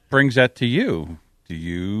 that brings that to you. Do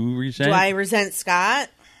you resent? Do I resent Scott?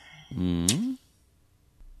 Mm-hmm.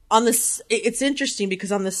 It's interesting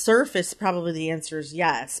because on the surface, probably the answer is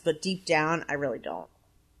yes, but deep down, I really don't.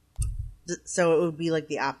 So it would be like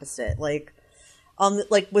the opposite. Like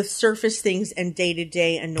with surface things and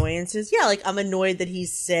day-to-day annoyances, yeah, like I'm annoyed that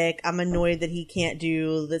he's sick. I'm annoyed that he can't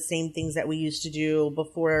do the same things that we used to do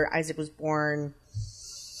before Isaac was born.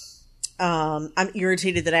 I'm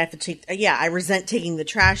irritated that I have to I resent taking the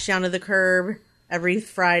trash down to the curb every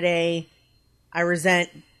Friday. I resent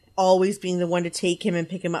always being the one to take him and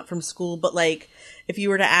pick him up from school. But like, if you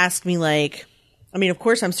were to ask me, like, I mean, of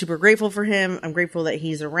course I'm super grateful for him. I'm grateful that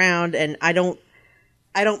he's around, and I don't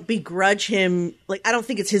begrudge him. Like, I don't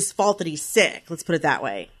think it's his fault that he's sick. Let's put it that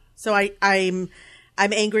way. So I'm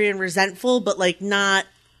angry and resentful, but like not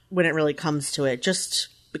when it really comes to it, just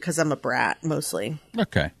because I'm a brat mostly.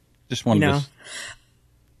 Okay. Just wanted to,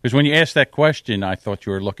 because when you asked that question, I thought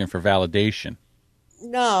you were looking for validation.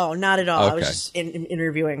 No, not at all. Okay. I was just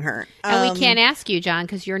interviewing her. And we can't ask you, John,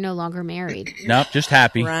 because you're no longer married. Nope, just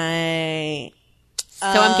happy. Right. So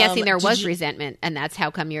I'm guessing there was resentment, and that's how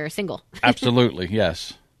come you're single. Absolutely,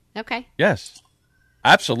 yes. Okay. Yes,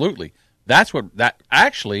 absolutely. That's what that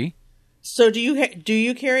actually. So do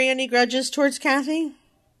you carry any grudges towards Kathy?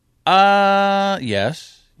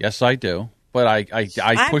 Yes, I do. But I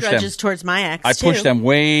push them towards my ex. I push them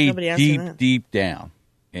way deep down.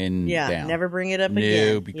 Down. Never bring it up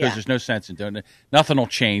again. No, because there's no sense in doing it. Nothing will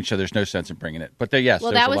change, so there's no sense in bringing it. But yes,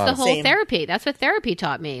 well, that was the whole therapy. That's what therapy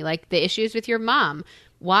taught me. Like the issues with your mom.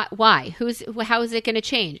 Why? How is it going to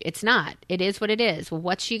change? It's not. It is what it is. Well,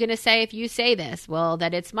 what's she going to say if you say this? Well,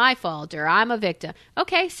 that it's my fault or I'm a victim.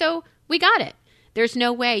 Okay, so we got it. There's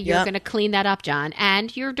no way you're going to clean that up, John.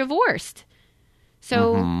 And you're divorced.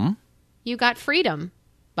 So you got freedom.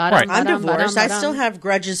 Right. I'm divorced. I still have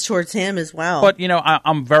grudges towards him as well. But,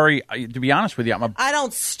 I'm very, to be honest with you, I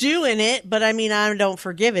don't stew in it, but I mean, I don't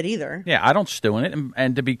forgive it either. Yeah, I don't stew in it.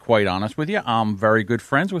 And to be quite honest with you, I'm very good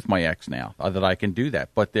friends with my ex now that I can do that.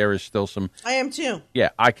 But there is still some. I am too. Yeah,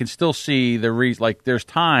 I can still see the reason. Like, there's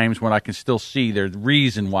times when I can still see the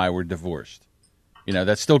reason why we're divorced.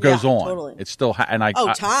 That still goes on. Totally. It's still,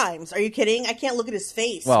 times. Are you kidding? I can't look at his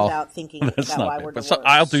face without thinking about why we're divorced. But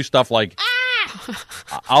I'll do stuff like,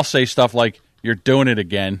 I'll say stuff like, "You're doing it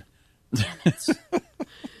again."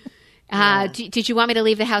 Did you want me to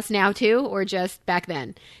leave the house now too, or just back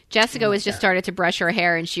then? Jessica was just started to brush her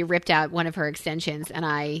hair, and she ripped out one of her extensions, and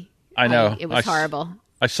I know it was horrible.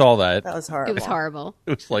 I saw that. That was horrible. It was horrible.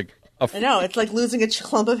 It was like I know, it's like losing a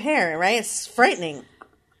clump of hair, right? It's frightening.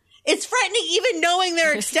 It's frightening even knowing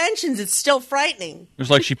they're extensions. It's still frightening. It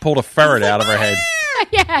was like she pulled a ferret out of her head.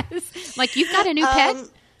 Yes. Like, you've got a new pet?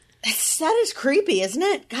 That is creepy, isn't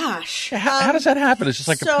it? Gosh. How does that happen? It's just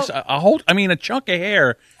like a whole, a chunk of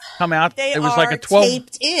hair come out. They it was are like a 12.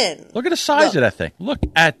 Taped in. Look at the size of that thing. Look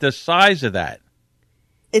at the size of that.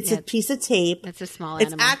 It's a piece of tape. That's a small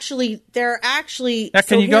animal. They're actually. Now,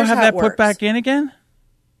 can you go have that put back in again?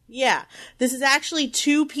 Yeah. This is actually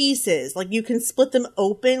two pieces. Like, you can split them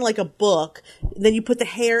open like a book. Then you put the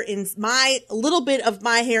hair in a little bit of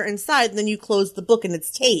my hair inside, and then you close the book and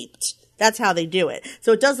it's taped. That's how they do it.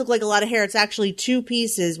 So it does look like a lot of hair. It's actually two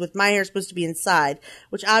pieces with my hair supposed to be inside,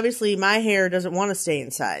 which obviously my hair doesn't want to stay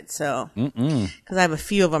inside. So, because I have a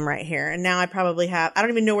few of them right here. And now I probably have, I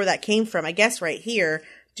don't even know where that came from. I guess right here.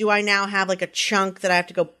 Do I now have like a chunk that I have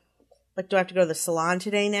to go, like, do I have to go to the salon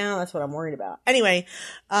today now? That's what I'm worried about. Anyway,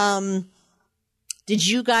 did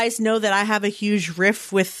you guys know that I have a huge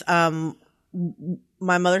riff with, my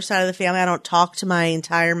mother's side of the family? I don't talk to my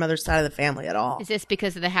entire mother's side of the family at all. Is this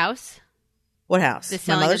because of the house? What house? The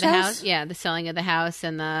selling of the house? Yeah, the selling of the house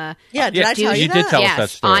and the... Yeah, did I tell you that? You did tell us that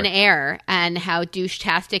story. On air, and how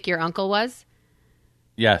douche-tastic your uncle was.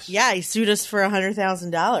 Yes. Yeah, he sued us for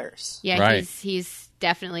 $100,000. Yeah, right. He's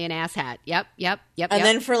definitely an asshat. Yep. And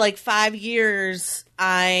then for like 5 years,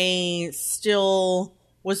 I still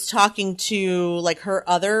was talking to like her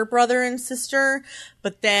other brother and sister,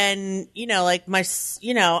 but then, like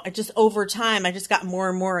I just over time, I just got more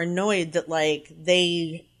and more annoyed that like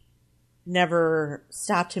they never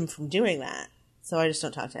stopped him from doing that. So I just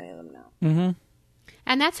don't talk to any of them now. Mm-hmm.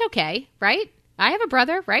 And that's okay, right? I have a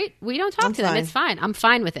brother, right? We don't talk to them. It's fine. I'm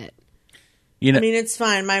fine with it. It's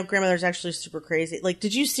fine. My grandmother's actually super crazy. Like,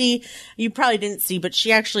 did you see, you probably didn't see, but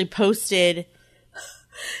she actually posted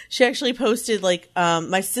like,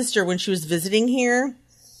 my sister, when she was visiting here,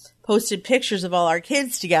 posted pictures of all our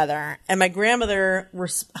kids together. And my grandmother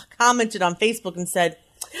commented on Facebook and said,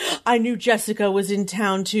 "I knew Jessica was in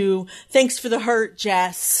town too. Thanks for the hurt,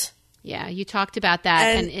 Jess." Yeah, you talked about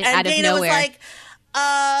that and out of Dana nowhere. was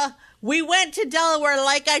like, we went to Delaware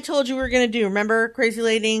like I told you we were going to do. Remember, crazy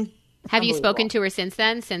lady? Have you spoken to her since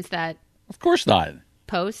then, since that Of course not.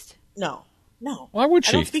 post? No. Why would she?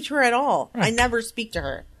 I don't speak to her at all. Right. I never speak to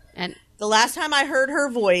her. And the last time I heard her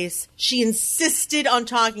voice, she insisted on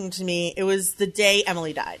talking to me. It was the day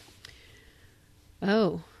Emily died.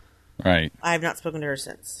 Oh. Right. I have not spoken to her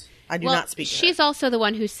since. I do not speak to her. She's also the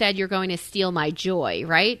one who said you're going to steal my joy,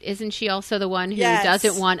 right? Isn't she also the one who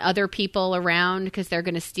doesn't want other people around because they're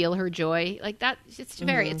going to steal her joy? Like that, it's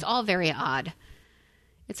it's all very odd.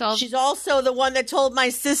 She's also the one that told my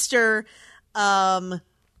sister,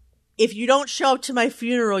 if you don't show up to my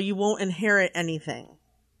funeral, you won't inherit anything.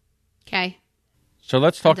 Okay. So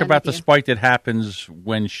let's talk about the spite that happens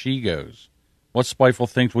when she goes. What spiteful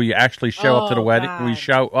things will you actually show up to the wedding? God. Will you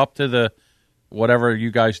show up to the whatever you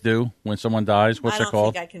guys do when someone dies? What's it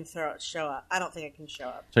called? I don't think I can show up. I don't think I can show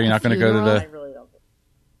up. So you're not going to go to the... I really don't.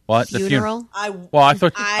 What? Funeral? I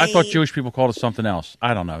thought Jewish people called it something else.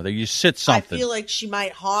 I don't know. You sit something. I feel like she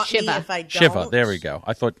might haunt Shiva. me if I don't. Shiva. There we go.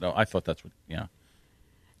 I thought that's what. Yeah.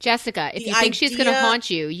 Jessica, if you think she's going to haunt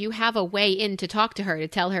you, you have a way in to talk to her to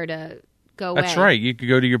tell her to go away. That's right. You could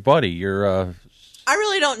go to your buddy. Your. I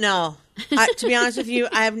really don't know. To be honest with you,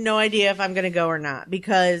 I have no idea if I'm going to go or not,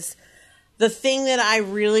 because the thing that I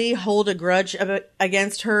really hold a grudge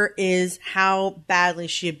against her is how badly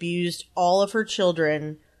she abused all of her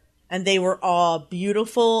children, and they were all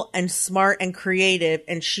beautiful and smart and creative,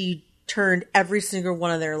 and she turned every single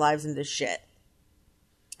one of their lives into shit.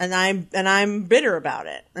 And I'm bitter about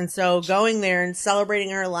it. And so going there and celebrating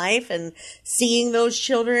her life and seeing those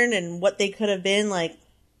children and what they could have been, like,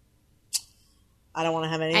 I don't want to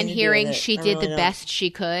have anything and to hearing do with it. she did the best she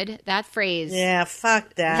could. That phrase. Yeah,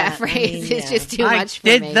 fuck that. That phrase is just too much for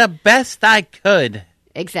me. I did the best I could.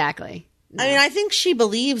 Exactly. I mean, I think she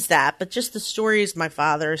believes that, but just the stories my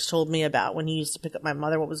father has told me about when he used to pick up my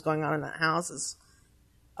mother, what was going on in that house is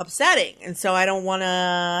upsetting. And so I don't want to,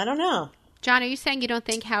 I don't know. John, are you saying you don't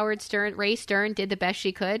think Ray Stern did the best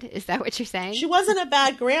she could? Is that what you're saying? She wasn't a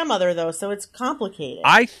bad grandmother, though, so it's complicated.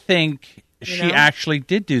 I think she know? actually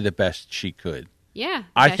did do the best she could. Yeah.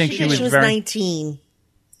 I best think she was she was very- 19.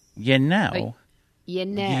 You know. You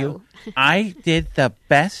know. I did the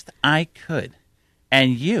best I could.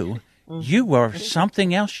 And you were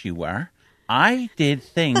something else you were. I did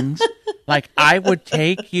things like I would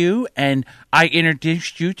take you and I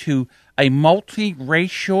introduced you to a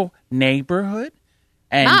multiracial neighborhood.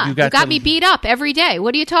 And Ma, you got, me beat up every day.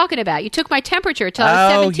 What are you talking about? You took my temperature till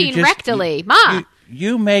I was 17 rectally. Ma!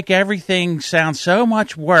 You make everything sound so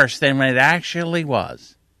much worse than what it actually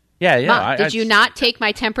was. Yeah. Ma, did you not take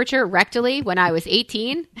my temperature rectally when I was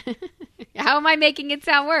 18? How am I making it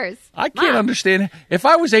sound worse? I can't understand. If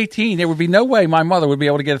I was 18, there would be no way my mother would be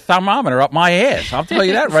able to get a thermometer up my ass. I'll tell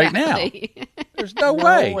you that right now. There's no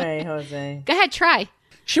way. No way, Jose. Go ahead, try.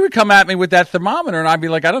 She would come at me with that thermometer, and I'd be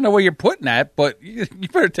like, I don't know where you're putting that, but you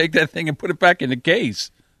better take that thing and put it back in the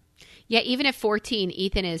case. Yeah, even at 14,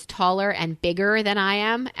 Ethan is taller and bigger than I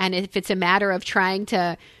am. And if it's a matter of trying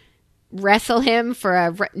to wrestle him for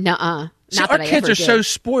a... Nuh-uh. See, our kids are so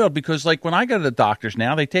spoiled because, like, when I go to the doctors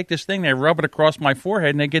now, they take this thing, they rub it across my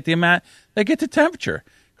forehead, and they get the temperature.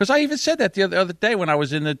 Because I even said that the other day when I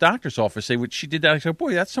was in the doctor's office. She did that. I said,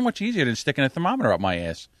 boy, that's so much easier than sticking a thermometer up my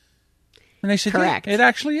ass. And they said, correct. Yeah, it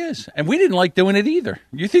actually is. And we didn't like doing it either.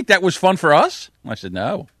 You think that was fun for us? I said,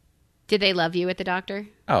 no. Did they love you at the doctor?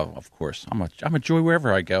 Oh, of course. I'm a joy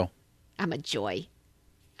wherever I go. I'm a joy.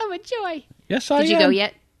 I'm a joy. Yes, I am. Did you go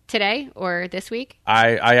yet today or this week?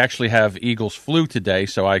 I actually have Eagles flu today,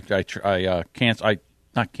 so I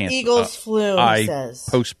not canceled. Eagles flu, I says.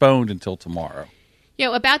 Postponed until tomorrow. You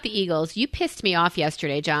know, about the Eagles, you pissed me off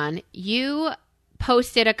yesterday, John. You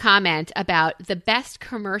posted a comment about the best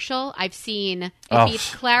commercial I've seen. It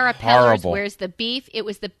beats Clara Peller's Where's the Beef. It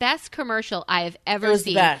was the best commercial I have ever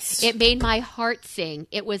seen. Best. It made my heart sing.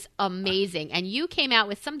 It was amazing. And you came out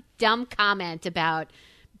with some dumb comment about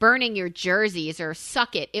burning your jerseys or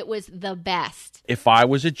suck it. It was the best. If I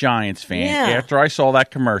was a Giants fan, after I saw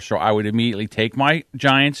that commercial, I would immediately take my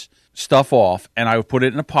Giants stuff off and I would put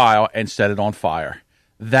it in a pile and set it on fire.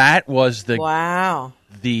 That was the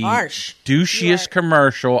harsh. douchiest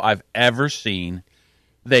commercial I've ever seen.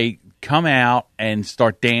 They come out and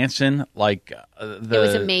start dancing like it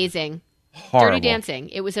was amazing. Horrible. Dirty Dancing.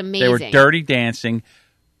 It was amazing. They were dirty dancing.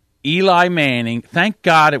 Eli Manning. Thank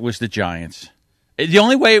God it was the Giants. The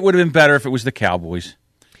only way it would have been better if it was the Cowboys.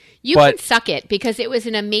 You can suck it because it was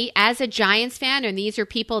as a Giants fan, and these are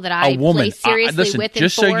people that I play seriously with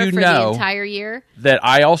and for the entire year. That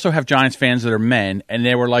I also have Giants fans that are men, and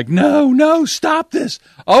they were like, no, stop this.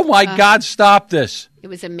 Oh, my God, stop this. It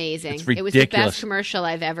was amazing. It's ridiculous. It was the best commercial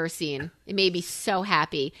I've ever seen. It made me so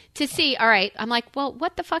happy to see. All right, I'm like, well,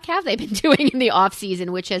 what the fuck have they been doing in the off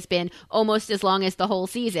season, which has been almost as long as the whole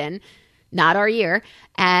season? Not our year.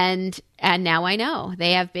 And now I know.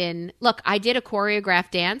 They have been... Look, I did a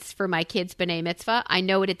choreographed dance for my kids' B'nai Mitzvah. I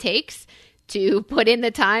know what it takes to put in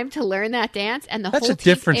the time to learn that dance. And That's a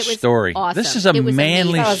different story. Awesome. This is a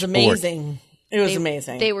manly sport. That was amazing. It was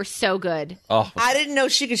amazing. They were so good. Oh. I didn't know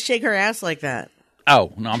she could shake her ass like that.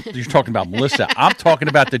 Oh, no, you're talking about Melissa. I'm talking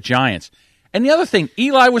about the Giants. And the other thing,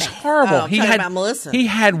 Eli was horrible. He had about Melissa. He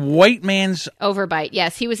had white man's... Overbite.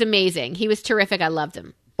 Yes, he was amazing. He was terrific. I loved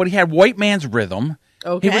him. But he had white man's rhythm.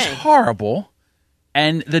 Okay. He was horrible.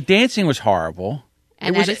 And the dancing was horrible.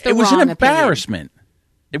 And it was an embarrassment. Opinion.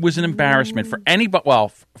 It was an embarrassment for anybody.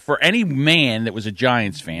 Well, for any man that was a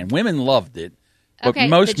Giants fan. Women loved it. But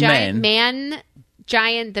most the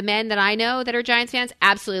men that I know that are Giants fans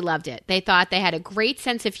absolutely loved it. They thought they had a great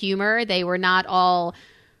sense of humor. They were not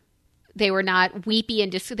weepy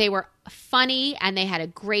and they were funny, and they had a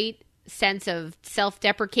great sense of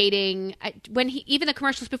self-deprecating. When even the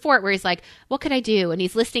commercials before it, where he's like, "What could I do?" and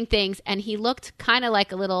he's listing things, and he looked kind of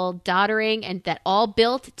like a little doddering, and that all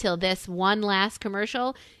built till this one last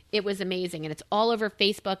commercial. It was amazing, and it's all over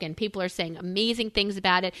Facebook, and people are saying amazing things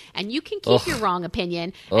about it. And you can keep your wrong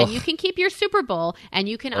opinion, and you can keep your Super Bowl, and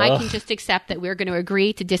I can just accept that we're going to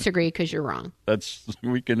agree to disagree because you're wrong.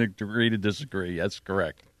 We can agree to disagree. That's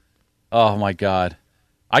correct. Oh my God,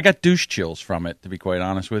 I got douche chills from it. To be quite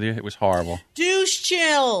honest with you, it was horrible. Douche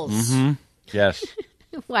chills. Mm-hmm. Yes.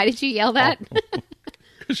 Why did you yell that?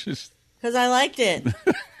 Because I liked it.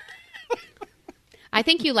 I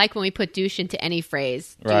think you like when we put douche into any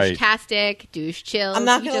phrase. Right. Douche-tastic, douche chills. I'm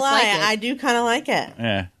not going to lie. I do kind of like it.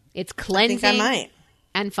 Yeah. It's cleansing. I think I might.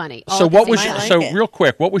 and funny. all So at the what same was time. like so it. real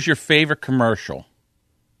quick? What was your favorite commercial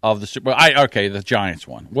of the Super? Okay, the Giants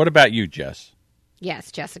one. What about you, Jess?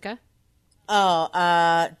 Yes, Jessica. Oh,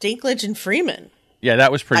 Dinklage and Freeman. Yeah,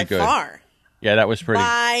 that was pretty By good. far. Yeah, that was pretty.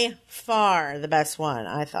 By far the best one,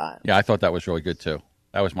 I thought. Yeah, I thought that was really good too.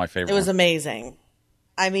 That was my favorite. It was one. amazing.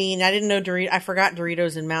 I mean, I didn't know I forgot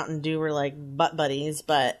Doritos and Mountain Dew were like butt buddies,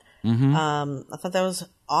 but Mm-hmm. I thought that was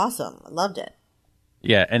awesome. I loved it.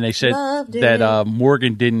 Yeah, and they said Loved that it.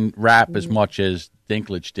 Morgan didn't rap as much as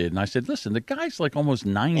Dinklage did, and I said, "Listen, the guy's like almost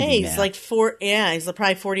 90 Hey, he's now. like he's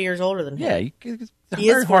probably 40 years older than him. Yeah, it's He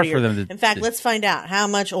very is 40 hard years. for them to. In fact, let's find out how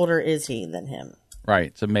much older is he than him. Right,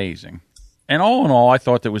 it's amazing. And all in all, I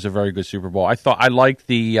thought that was a very good Super Bowl. I liked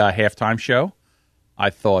the halftime show.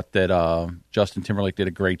 I thought that Justin Timberlake did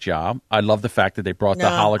a great job. I love the fact that they brought the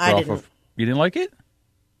No, I holograph didn't. of. You didn't like it?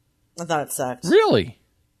 I thought it sucked. Really?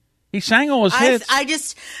 He sang all his hits. I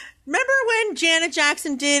just remember when Janet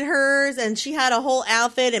Jackson did hers, and she had a whole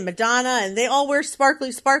outfit, and Madonna, and they all wear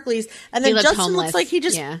sparklies, and He then looked Justin homeless. looks like he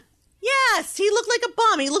just Yeah. yes, he looked like a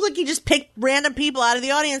bum. He looked like he just picked random people out of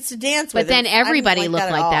the audience to dance with. But then I didn't everybody like looked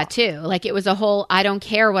at like all. that too. Like it was a whole "I don't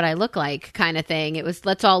care what I look like" kind of thing. It was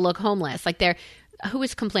let's all look homeless. Like who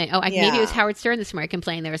was complaining? Oh, maybe it was Yeah. Howard Stern this morning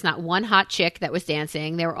complaining there was not one hot chick that was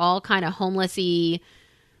dancing. They were all kind of homelessy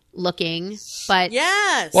looking. But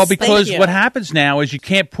Yes. Well, thank because you. what happens now is you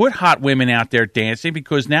can't put hot women out there dancing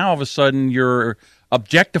because now all of a sudden you're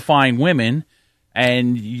objectifying women,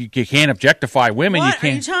 and you can't objectify women. What You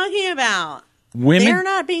are you can't talking about? women. They're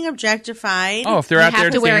not being objectified. Oh, if they're you out there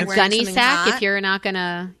have to wear a dancing, gunny something sack hot. if you're not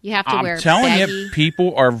gonna. You have to wear. I'm telling baggy. you,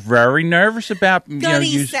 people are very nervous about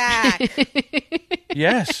Gunny sack.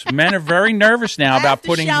 Yes, men are very nervous now I have about to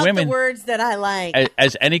putting shout women the words that I like.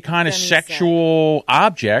 as any kind of Gunny sack. sexual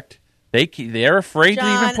object. They're afraid to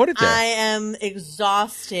even John, put it there. I am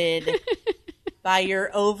exhausted by your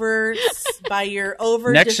over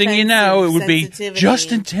Next thing you know, it would be sensitivity.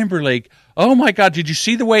 Justin Timberlake. Oh my God! Did you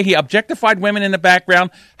see the way he objectified women in the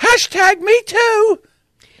background? Hashtag Me Too.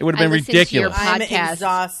 It would have I been listened to your ridiculous. I'm podcast.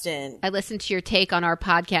 exhausted. I listened to your take on our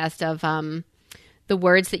podcast of the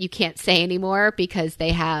words that you can't say anymore because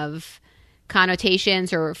they have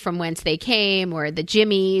connotations or from whence they came or the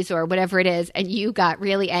jimmies or whatever it is, and you got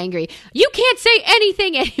really angry. You can't say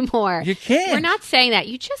anything anymore. You can't. We're not saying that.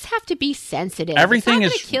 You just have to be sensitive. Everything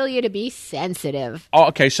it's not is- gonna kill you to be sensitive. Oh,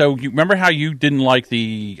 okay, so you remember how you didn't like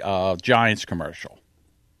the Giants commercial?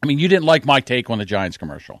 I mean, you didn't like my take on the Giants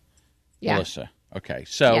commercial, Yeah. Melissa. Okay,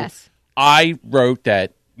 so Yes. I wrote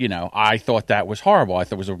that. I thought that was horrible. I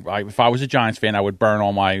thought if I was a Giants fan, I would burn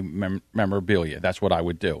all my memorabilia. That's what I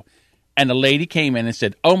would do. And the lady came in and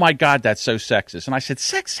said, "Oh my God, that's so sexist." And I said,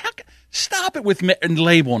 "Sex? Stop it with and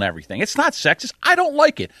label and everything. It's not sexist. I don't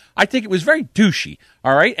like it. I think it was very douchey.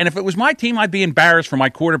 All right. And if it was my team, I'd be embarrassed for my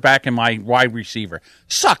quarterback and my wide receiver.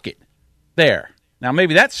 Suck it. There. Now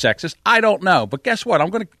maybe that's sexist. I don't know. But guess what? I'm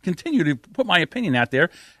going to continue to put my opinion out there,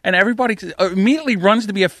 and everybody immediately runs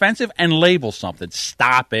to be offensive and label something.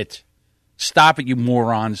 Stop it. Stop it, you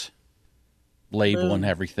morons. Label and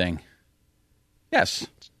everything. Yes.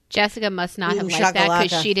 Jessica must not have Boom liked that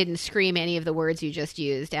because shakalaka. she didn't scream any of the words you just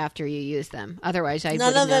used after you used them. Otherwise, I None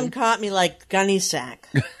would have of them known. caught me like gunny sack.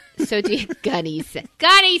 So do you, gunny sack.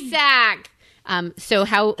 Gunny sack. So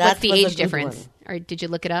what's That the was a age good difference? one. Or did you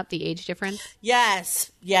look it up? The age difference?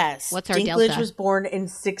 Yes. What's our Dinklage delta? was born in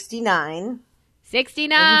 69.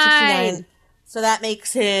 69. 1969. So that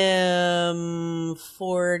makes him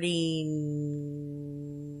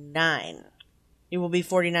 49. He will be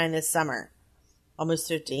 49 this summer. Almost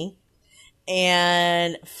 50.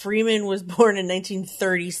 And Freeman was born in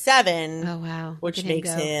 1937, Oh, wow. which Look at makes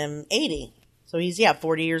go. him 80. So he's,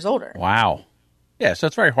 40 years older. Wow. Yeah, so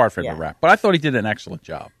it's very hard for him Yeah. to rap. But I thought he did an excellent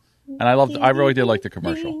job. And I really did like the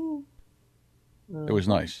commercial. It was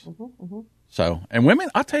nice. So, and women,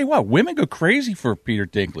 I'll tell you what, women go crazy for Peter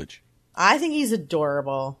Dinklage. I think he's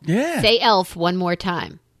adorable. Yeah. Say elf one more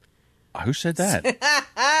time. Who said that?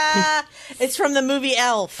 It's from the movie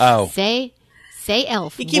Elf. Oh, Say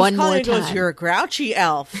elf He keeps one calling more me, goes, time. "You're a grouchy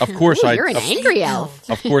elf." of course Ooh, I you're an angry elf.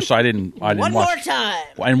 Of course I didn't One more watch. time.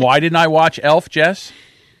 And why didn't I watch Elf, Jess?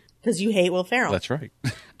 Because you hate Will Ferrell. That's right.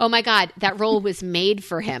 Oh, my God. That role was made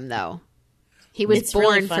for him, though. He was It's born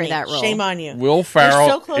really for funny. that role. Shame on you. Will Ferrell You're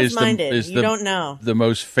so close-minded. is You don't know. the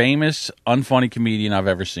most famous unfunny comedian I've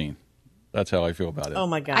ever seen. That's how I feel about it. Oh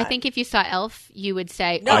my god! I think if you saw Elf, you would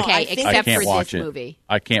say, No, okay, I think- I except can't for watch this it. movie.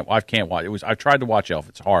 I can't watch it. I tried to watch Elf.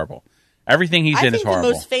 It's horrible. Everything he's I in is think the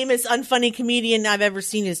horrible. most famous unfunny comedian I've ever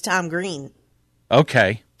seen is Tom Green.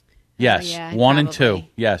 Okay. Yes. yeah, 1 and 2.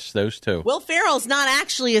 probably. Yes, those two. Will Ferrell's not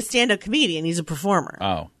actually a stand-up comedian; he's a performer.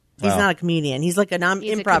 Oh. He's Well. not a comedian. He's like an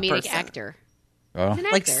He's a improv comedic person. actor. Well, He's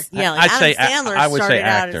an Like, actor. yeah, like I'd Adam say Sandler I would say started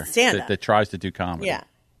out actor as stand-up. that tries to do comedy. Yeah.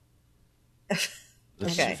 It's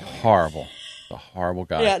Okay. horrible. A horrible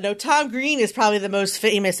guy. Yeah, no, Tom Green is probably the most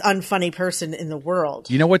famous unfunny person in the world.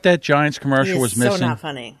 You know what that Giants commercial He is was so missing? not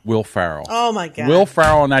funny. Will Ferrell. Oh my god. Will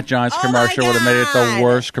Ferrell on that Giants Oh my commercial would have made it the God.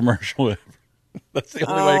 worst commercial ever. That's the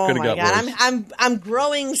only way it Oh could my have got god. worse. I'm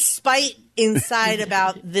growing spite inside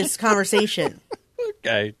about this conversation.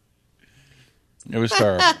 Okay. It was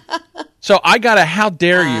terrible. So I got a how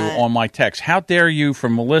dare you on my text. How dare you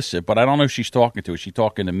from Melissa, but I don't know if she's talking to. Is she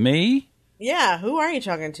talking to me? Yeah, who are you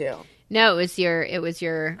talking to? No, it was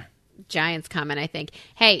your Giants comment, I think.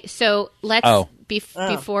 Hey, so let's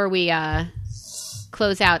before we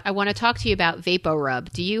close out, I want to talk to you about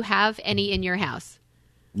VapoRub. Do you have any in your house?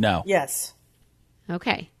 No. Yes.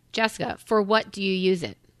 Okay. Jessica, for what do you use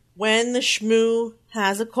it? When the shmoo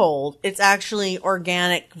has a cold, it's actually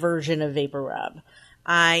organic version of VapoRub.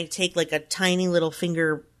 I take like a tiny little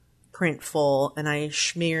fingerprint full and I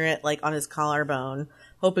smear it like on his collarbone,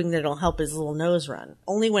 hoping that it'll help his little nose run.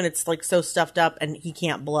 Only when it's like so stuffed up and he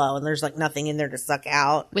can't blow and there's like nothing in there to suck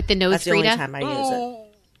out. With the nose That's the only Frida? time I use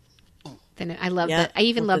it. Then I love Yeah, that. I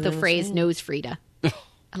even with love the the nose phrase Frida. nose Frida.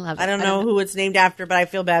 I love it. I don't know who it's named after, but I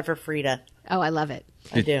feel bad for Frida. Oh, I love it.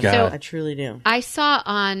 I do. God. I truly do. I saw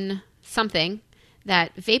on something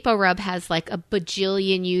that VapoRub has like a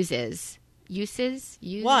bajillion uses. Uses?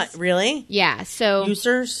 What? Really? Yeah. So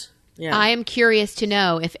Users? Yeah. I am curious to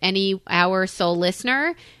know if any our soul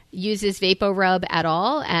listener uses VapoRub at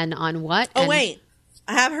all and on what. Oh, and wait.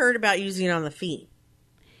 I have heard about using it on the feet.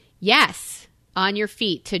 Yes, on your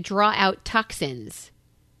feet to draw out toxins.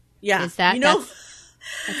 Yeah. Is that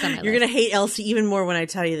that's on my You're list. going to hate Elsie even more when I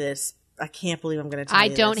tell you this. I can't believe I'm going to tell I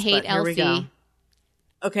you don't this, hate but here we go. Elsie.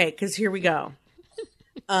 Okay, because here we go.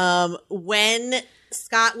 When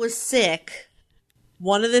Scott was sick,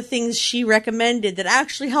 one of the things she recommended that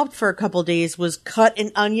actually helped for a couple days was cut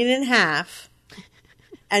an onion in half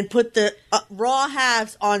and put the raw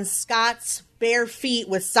halves on Scott's bare feet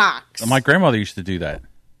with socks. My grandmother used to do that.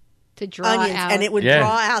 To draw onions, out. and it would Yeah.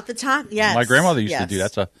 draw out the top. Yes, My grandmother used yes. to do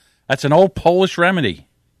that. That's an old Polish remedy.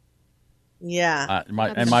 Yeah,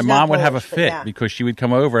 My She's mom not would have a Polish, but fit yeah. because she would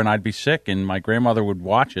come over and I'd be sick, and my grandmother would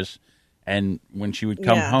watch us. And when she would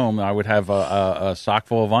come Yeah. home, I would have a sock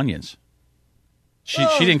full of onions. She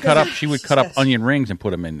Oh, didn't cut up. gosh. She would cut up Yes. onion rings and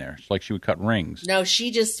put them in there. It's like she would cut rings. No, she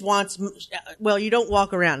just wants. Well, you don't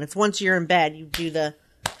walk around. It's once you're in bed, you do the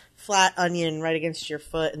flat onion right against your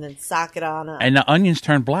foot, and then sock it on up. And the onions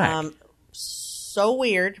turn black. So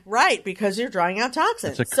weird, right? Because you're drying out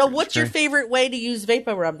toxins. It's a- So, it's what's your very- favorite way to use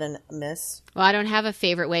VapoRub, then, Miss? Well, I don't have a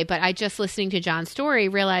favorite way, but I just listening to John's story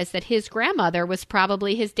realized that his grandmother was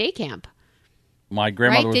probably his day camp. My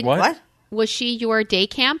grandmother Right? was Did- what? Was she your day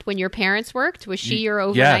camp when your parents worked? Was she your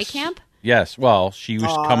overnight Yes. camp? Yes. Well, she used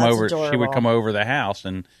to Aw, come that's over. She would adorable. come over the house,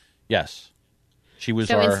 and yes, she was.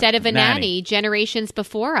 So our instead of a nanny, generations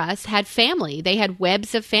before us had family. They had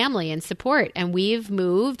webs of family and support. And we've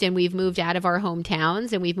moved out of our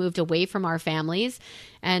hometowns and we've moved away from our families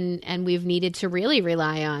and we've needed to really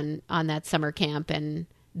rely on that summer camp and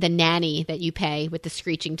the nanny that you pay with the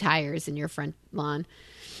screeching tires in your front lawn.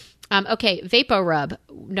 Okay, VapoRub,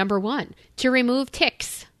 number 1, to remove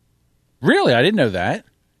ticks. Really, I didn't know that.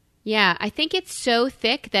 Yeah, I think it's so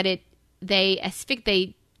thick that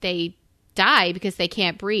they die because they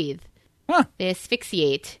can't breathe. Huh. They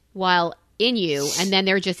asphyxiate while in you, and then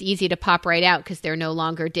they're just easy to pop right out because they're no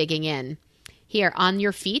longer digging in. Here, on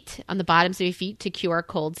your feet, on the bottoms of your feet, to cure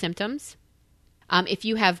cold symptoms. If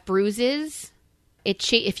you have bruises,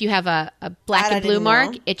 if you have a black That I and blue didn't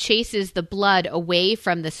mark, know. it chases the blood away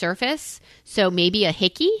from the surface. So maybe a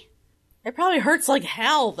hickey? It probably hurts like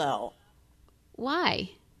hell, though.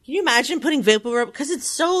 Why? Can you imagine putting VapoRub? Because it's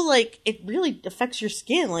so, like, it really affects your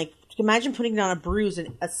skin. Like, imagine putting it on a bruise.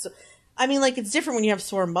 And I mean, like, it's different when you have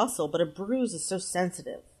sore muscle, but a bruise is so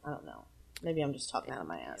sensitive. I don't know. Maybe I'm just talking out of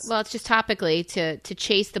my ass. Well, it's just topically to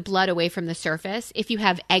chase the blood away from the surface. If you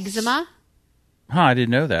have eczema, I didn't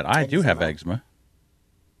know that. I do have eczema.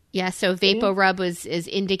 yeah, so VapoRub is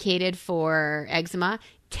indicated for eczema.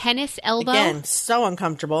 Tennis elbow. Again, so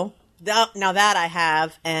uncomfortable. Now that I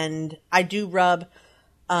have, and I do rub,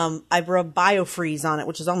 I rub BioFreeze on it,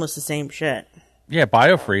 which is almost the same shit. Yeah,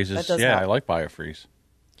 BioFreeze That is. does Yeah, help. I like BioFreeze.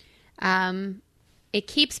 It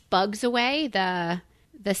keeps bugs away. The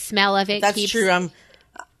smell of it That's keeps true.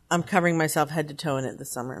 I'm covering myself head to toe in it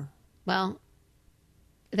this summer. Well,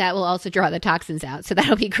 that will also draw the toxins out, so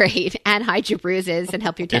that'll be great and hide your bruises and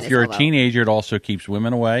help your tennis If you're elbow. a teenager, it also keeps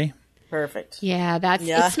women away. Perfect. Yeah, that's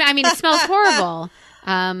Yeah. I mean, it smells horrible.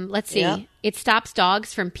 Let's see. Yeah. it stops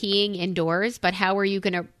dogs from peeing indoors, but how are you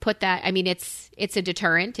going to put that? I mean, it's a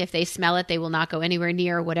deterrent. If they smell it, they will not go anywhere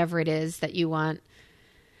near whatever it is that you want.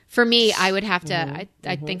 For me, I would have to,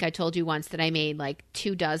 I think I told you once that I made like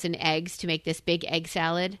 24 eggs to make this big egg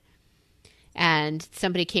salad. And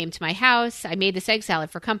somebody came to my house. I made this egg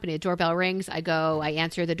salad for company. The doorbell rings. I go, I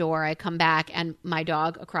answer the door. I come back, and my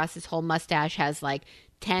dog across his whole mustache has like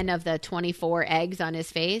 10 of the 24 eggs on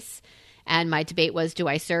his face. And my debate was, do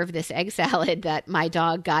I serve this egg salad that my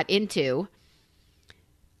dog got into?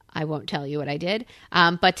 I won't tell you what I did.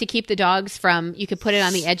 But to keep the dogs from, you could put it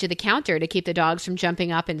on the edge of the counter to keep the dogs from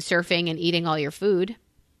jumping up and surfing and eating all your food.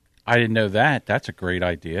 I didn't know that. That's a great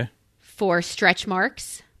idea. For stretch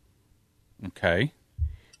marks. Okay.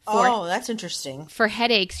 That's interesting. For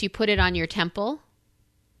headaches, you put it on your temple.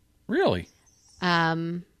 Really?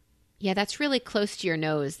 Yeah, that's really close to your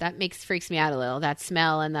nose. That freaks me out a little, that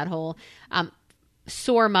smell and that whole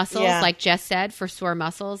sore muscles, like Jess said, for sore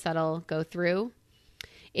muscles, that'll go through.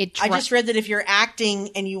 I just read that if you're acting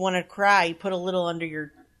and you want to cry, you put a little under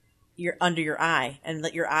your eye and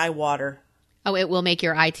let your eye water. Oh, it will make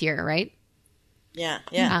your eye tear, right? Yeah.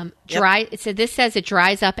 This says it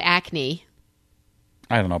dries up acne.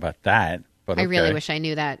 I don't know about that, but okay. I really wish I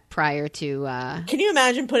knew that prior to... Can you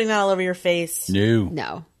imagine putting that all over your face?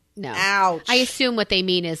 No. Ouch. I assume what they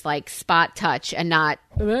mean is like spot touch and not,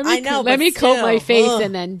 let but me still, coat my face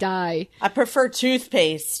and then die. I prefer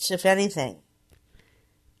toothpaste, if anything.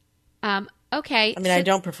 Okay. I mean, I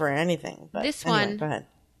don't prefer anything. But this anyway, one, go ahead.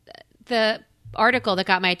 The article that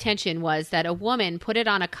got my attention was that a woman put it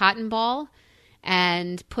on a cotton ball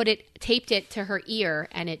and taped it to her ear,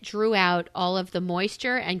 and it drew out all of the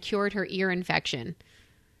moisture and cured her ear infection.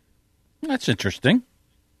 That's interesting.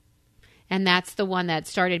 And that's the one that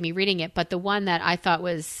started me reading it. But the one that I thought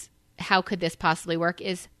was, how could this possibly work,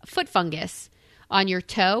 is foot fungus on your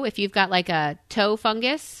toe. If you've got like a toe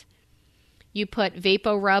fungus, you put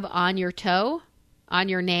VapoRub on your toe, on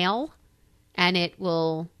your nail, and it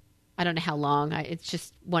will, I don't know how long, it's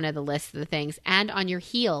just one of the lists of the things. And on your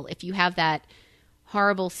heel, if you have that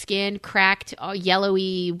horrible skin, cracked,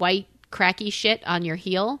 yellowy, white, cracky shit on your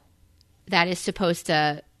heel, that is supposed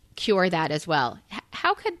to cure that as well.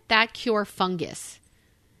 How could that cure fungus?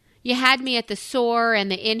 You had me at the sore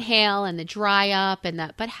and the inhale and the dry up and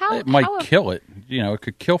that, but how? It might kill it. It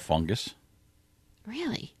could kill fungus.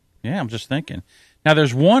 Really? Yeah, I'm just thinking. Now,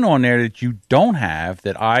 there's one on there that you don't have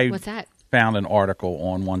that I What's that? Found an article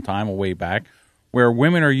on one time, a way back, where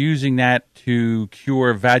women are using that to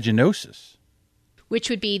cure vaginosis. Which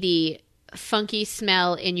would be the funky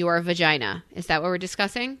smell in your vagina. Is that what we're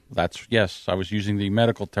discussing? Yes, I was using the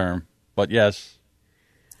medical term, but yes.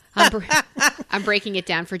 I'm breaking it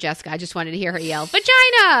down for Jessica. I just wanted to hear her yell,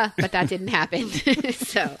 vagina! But that didn't happen.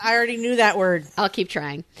 So I already knew that word. I'll keep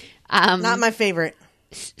trying. Not my favorite.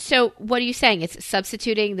 So what are you saying? It's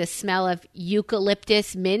substituting the smell of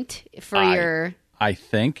eucalyptus mint for your... I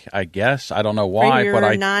guess. I don't know why,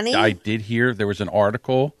 but nani? I did hear there was an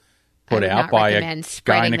article put out by a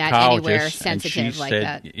gynecologist, and she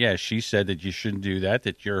said, yeah, she said that you shouldn't do that,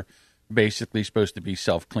 that you're basically supposed to be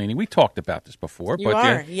self-cleaning. We talked about this before.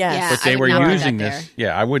 Yes. But they were using this.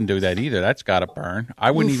 Yeah, I wouldn't do that either. That's got to burn.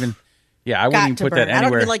 I wouldn't even, I wouldn't even put that anywhere. I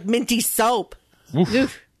don't even like minty soap.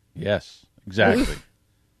 Oof. Yes, exactly. Oof.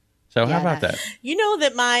 So how about that? You know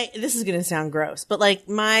that this is going to sound gross, but like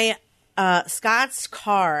my Scott's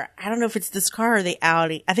car, I don't know if it's this car or the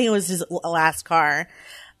Audi. I think it was his last car.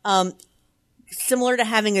 Similar to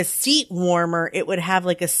having a seat warmer, it would have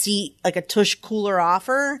like a tush cooler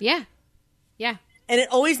offer. Yeah. Yeah. And it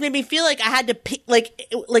always made me feel like I had to pick,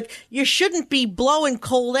 like you shouldn't be blowing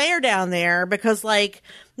cold air down there because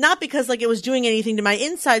not because it was doing anything to my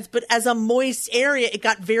insides, but as a moist area, it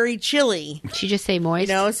got very chilly. Did you just say moist?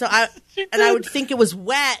 So I would think it was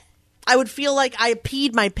wet. I would feel like I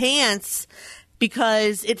peed my pants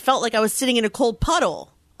because it felt like I was sitting in a cold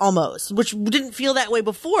puddle almost, which didn't feel that way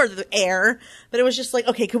before the air, but it was just like,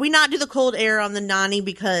 okay, could we not do the cold air on the Nani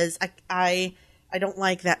because I don't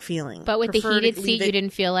like that feeling. But with the heated seat, you didn't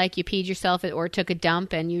feel like you peed yourself or took a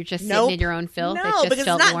dump and you're just sitting in your own filth? No, it just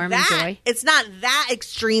felt warm and joy? It's not that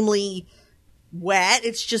extremely wet.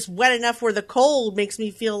 It's just wet enough where the cold makes me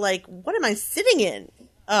feel like, what am I sitting in?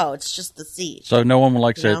 Oh, it's just the seat. So no one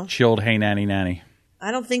likes a chilled Hey Nanny Nanny?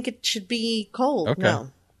 I don't think it should be cold. Okay.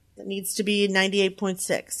 No. It needs to be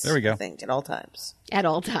 98.6. There we go. I think, at all times. At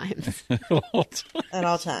all times. At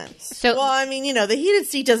all times. So, well, I mean, the heated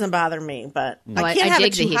seat doesn't bother me, but I can't have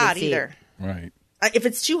it too hot either. Right. If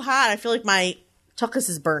it's too hot, I feel like my tuchus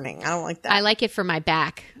is burning. I don't like that. I like it for my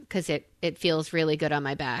back because it feels really good on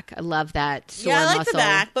my back. I love that sore muscle. muscle. The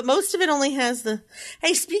back, but most of it only has the...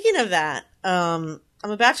 Hey, speaking of that, I'm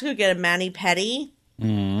about to go get a mani-pedi.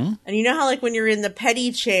 Mm-hmm. And you know how, like, when you're in the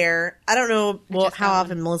pedi chair, I don't know how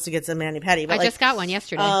often Melissa gets a mani-pedi. But I just got one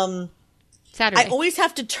yesterday. Saturday. I always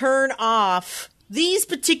have to turn off these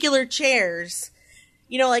particular chairs.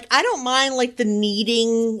 You know, like, I don't mind, like, the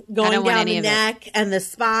kneading going down the neck and the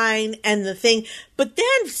spine and the thing. But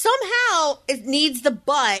then somehow it needs the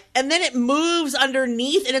butt and then it moves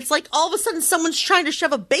underneath. And it's like all of a sudden someone's trying to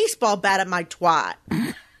shove a baseball bat at my twat.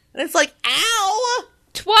 And it's like, ow!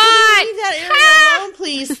 Twat! Can you leave that area alone,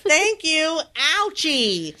 please? Thank you.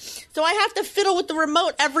 Ouchie. So I have to fiddle with the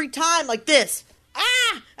remote every time like this.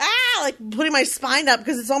 Like putting my spine up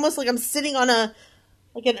because it's almost like I'm sitting on a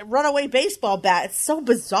runaway baseball bat. It's so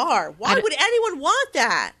bizarre. Why would anyone want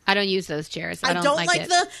that? I don't use those chairs. I don't like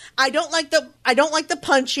the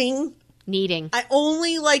punching. Kneading. I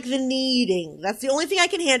only like the kneading. That's the only thing I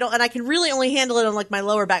can handle, and I can really only handle it on like my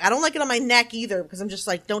lower back. I don't like it on my neck either because I'm just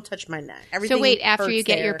like, don't touch my neck. Everything. So wait, after you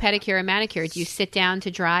get there. your pedicure and manicure, do you sit down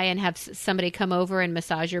to dry and have somebody come over and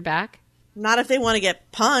massage your back? Not if they want to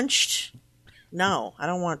get punched. No, I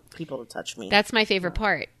don't want people to touch me. That's my favorite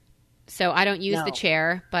part. So I don't use the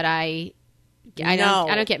chair, but I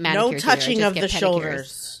don't get manicures. No touching of the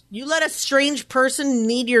shoulders. You let a strange person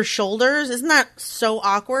knead your shoulders? Isn't that so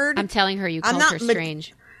awkward? I'm telling her you called her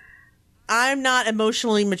strange. I'm not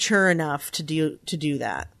emotionally mature enough to do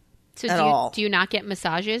that. So do you not get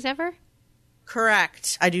massages ever?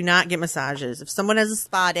 Correct. I do not get massages. If someone has a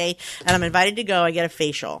spa day and I'm invited to go, I get a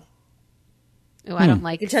facial. Oh, I don't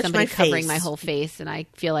like somebody covering my whole face, and I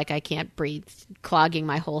feel like I can't breathe, clogging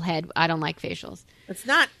my whole head. I don't like facials. It's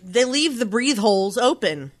not. They leave the breathe holes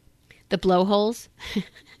open. The blowholes?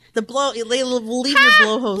 They will leave your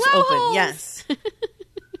blowholes open. Yes.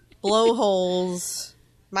 Blowholes.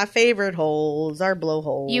 My favorite holes are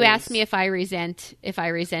blowholes. You asked me if I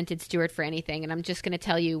resented Stuart for anything, and I'm just going to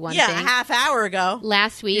tell you one thing. Yeah, a half hour ago.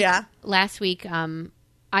 Last week, do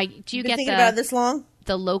you get thinking about it this long?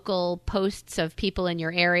 The local posts of people in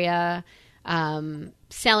your area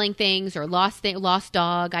selling things or lost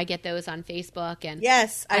dog? I get those on Facebook, and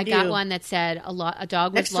yes, I do. got one that said a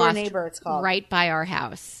dog was lost neighbor, it's called. Right by our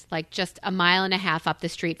house, like just a mile and a half up the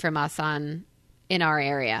street from us in our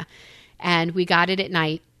area, and we got it at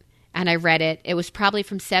night. And I read it. It was probably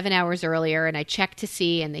from 7 hours earlier, and I checked to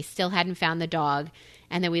see, and they still hadn't found the dog.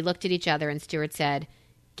 And then we looked at each other, and Stuart said,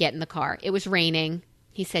 "Get in the car." It was raining.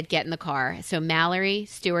 He said, "Get in the car." So Mallory,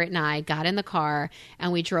 Stuart, and I got in the car,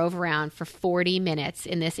 and we drove around for 40 minutes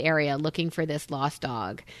in this area looking for this lost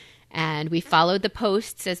dog. And we followed the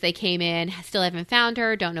posts as they came in. Still haven't found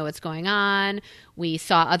her. Don't know what's going on. We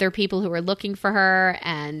saw other people who were looking for her.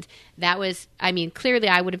 And that was, clearly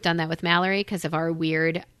I would have done that with Mallory because of our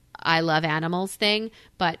weird I love animals thing.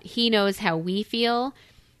 But he knows how we feel.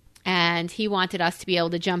 And he wanted us to be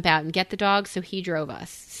able to jump out and get the dog. So he drove us.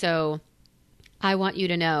 So I want you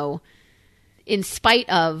to know, in spite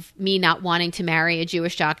of me not wanting to marry a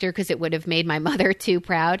Jewish doctor because it would have made my mother too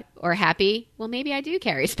proud or happy, well, maybe I do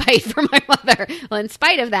carry spite for my mother. Well, in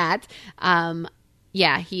spite of that, no,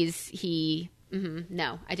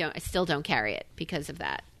 I don't. I still don't carry it because of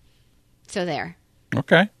that. So there.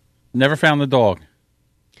 Okay. Never found the dog.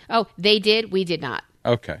 Oh, they did. We did not.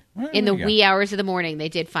 Okay. Well, in the wee hours of the morning, they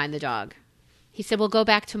did find the dog. He said, "We'll go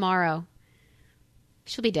back tomorrow."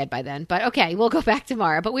 She'll be dead by then, but okay, we'll go back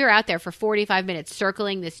tomorrow. But we were out there for 45 minutes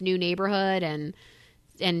circling this new neighborhood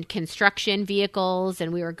and construction vehicles,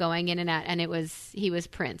 and we were going in and out, and he was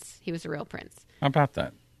Prince. He was a real Prince. How about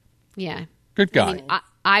that? Yeah. Good guy.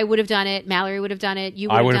 I would have done it. Mallory would have done it. You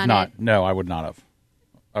would have done it. I would have not. No, I would not have.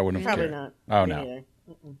 I wouldn't have. Probably not. Oh, no.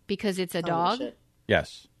 Because it's a dog? Shit.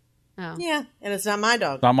 Yes. Oh. Yeah, and it's not my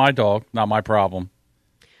dog. Not my dog. Not my problem.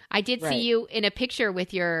 I did see you in a picture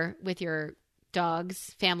with your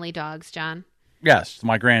dogs, family dogs, John. Yes,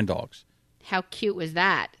 my granddogs. How cute was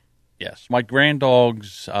that? Yes, my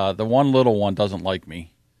granddogs, the one little one doesn't like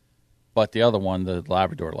me, but the other one, the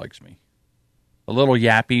Labrador, likes me. The little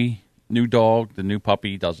yappy new dog, the new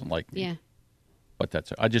puppy, doesn't like me. Yeah. But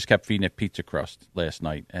that's it. I just kept feeding it pizza crust last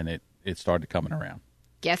night, and it started coming around.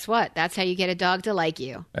 Guess what? That's how you get a dog to like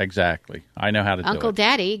you. Exactly. I know how to do it. Uncle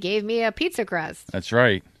Daddy gave me a pizza crust. That's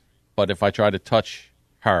right. But if I tried to touch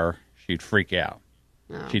her, she'd freak out.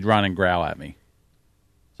 Oh. She'd run and growl at me.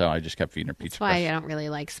 So I just kept feeding her pizza crust. That's why I don't really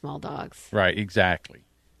like small dogs. Right, exactly.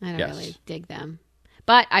 I don't really dig them.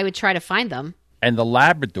 But I would try to find them. And the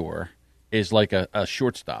Labrador is like a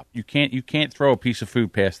shortstop. You can't throw a piece of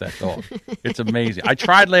food past that dog. It's amazing. I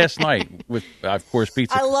tried last night with, of course,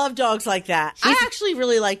 pizza. I love dogs like that. I actually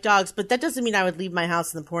really like dogs, but that doesn't mean I would leave my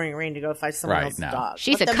house in the pouring rain to go find someone else's dog.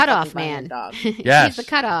 She's Let a them cutoff fucking find man. their dog. Yes. She's the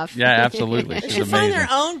cutoff. Yeah, absolutely. They She's should find amazing. their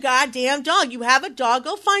own goddamn dog. You have a dog,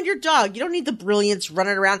 go find your dog. You don't need the brilliance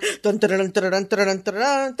running around. Dun, dun, dun, dun, dun, dun, dun,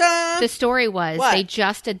 dun, dun. The story was What? they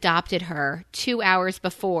just adopted her 2 hours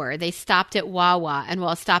before. They stopped at Wawa, and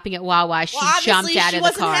while stopping at Wawa, she Well, jumped obviously, out she of the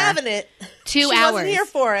wasn't car. having it. 2 She hours. wasn't here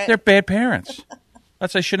for it. They're bad parents.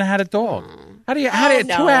 That's why I shouldn't have had a dog. How do you? How do you? Oh,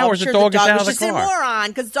 no, 2 hours I'm a sure dog the gets dog out was of the just car. a moron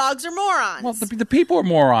because dogs are morons. Well, the people are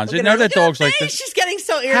morons. They Look know at her- that look at dog's her like face. this. She's getting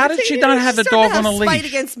so irritated. How did she not have the She's starting dog to on a have spite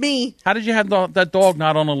leash? against me. How did you have that dog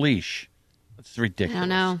not on a leash? That's ridiculous. I don't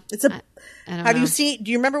know. It's a. I don't Have know. you seen?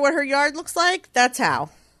 Do you remember what her yard looks like? That's how.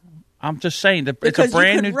 I'm just saying that it's Because a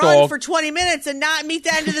brand you new could run dog. for 20 minutes and not meet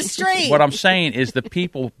the end of the street. What I'm saying is the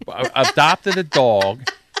people adopted a dog,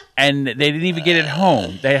 and they didn't even get it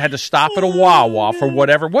home. They had to stop at a Wawa for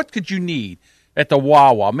whatever. What could you need at the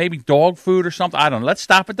Wawa? Maybe dog food or something. I don't know. Let's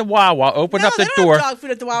stop at the Wawa. Open No, up the they don't door. have dog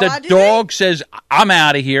food at the Wawa, The do dog says, "I'm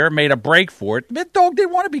out of here." Made a break for it. The dog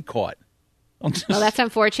didn't want to be caught. I'm just- Well, that's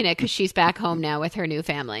unfortunate because she's back home now with her new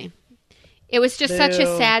family. It was just such a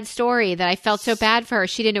Boo. sad story that I felt so bad for her.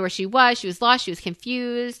 She didn't know where she was. She was lost. She was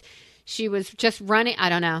confused. She was just running. I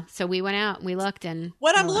don't know. So we went out and we looked. And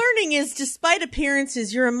What I'm learning is, despite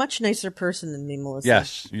appearances, you're a much nicer person than me, Melissa.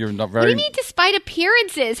 Yes, you're not What do very. you mean, despite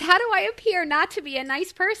appearances? How do I appear not to be a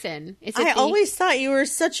nice person? Is it I the- always thought you were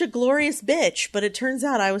such a glorious bitch, but it turns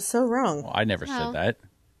out I was so wrong. I never Well. said that.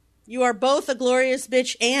 You are both a glorious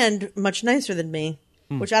bitch and much nicer than me,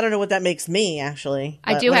 which I don't know what that makes me, actually.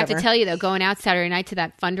 I but do have to whatever. tell you, though, going out Saturday night to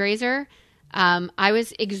that fundraiser, I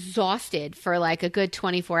was exhausted for like a good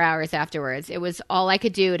 24 hours afterwards. It was all I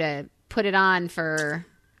could do to put it on for.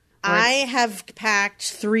 I have packed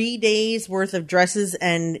 3 days worth of dresses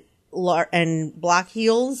and block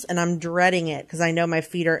heels, and I'm dreading it because I know my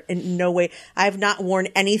feet are in no way. I have not worn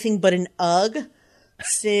anything but an UGG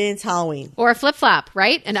since Halloween. Or a flip flop,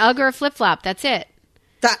 right? An UGG or a flip flop. That's it.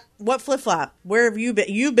 What flip flop? Where have you been?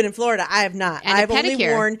 You've been in Florida. I have not. And a I've only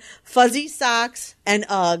pedicure. worn fuzzy socks and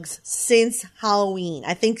Uggs since Halloween.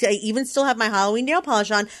 I think I even still have my Halloween nail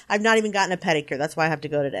polish on. I've not even gotten a pedicure. That's why I have to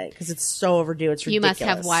go today because it's so overdue. It's You ridiculous.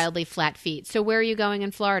 must have wildly flat feet. So where are you going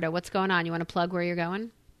in Florida? What's going on? You want to plug where you're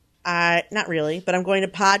going? Not really, but I'm going to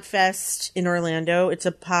Podfest in Orlando. It's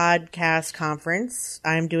a podcast conference.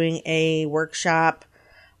 I'm doing a workshop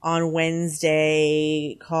on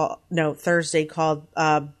Thursday called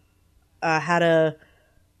how to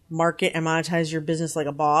market and monetize your business like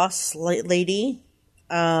a boss lady.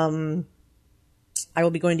 I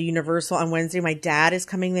will be going to Universal on Wednesday. My dad is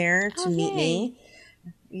coming there to meet me.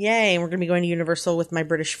 Yay. And we're going to be going to Universal with my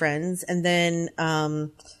British friends. And then,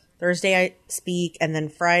 Thursday I speak, and then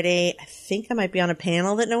Friday I think I might be on a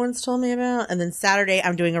panel that no one's told me about, and then Saturday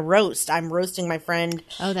I'm doing a roast. I'm roasting my friend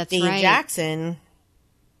Dave right. Jackson,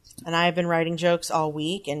 and I've been writing jokes all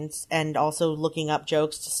week and also looking up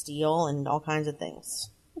jokes to steal and all kinds of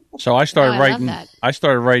things. So I started Oh, I love writing. that. I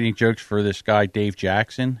started writing jokes for this guy Dave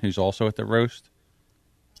Jackson, who's also at the roast.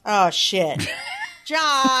 Oh shit,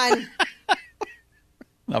 John,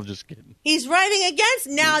 I'm just kidding. he's writing against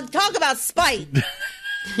now. Talk about spite.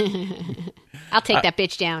 I'll take that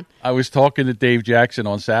bitch down. I was talking to Dave Jackson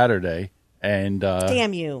on Saturday, and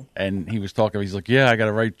Damn you. and he was talking. He's like, "Yeah, I got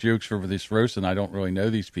to write jokes for this roast, and I don't really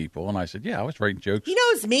know these people." And I said, "Yeah, I was writing jokes. He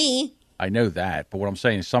knows me. I know that, but what I'm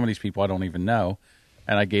saying is some of these people I don't even know."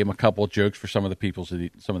 And I gave him a couple of jokes for some of the people he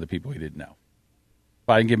didn't know.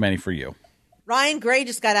 But I didn't give him any for you. Ryan Gray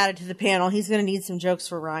just got added to the panel. He's going to need some jokes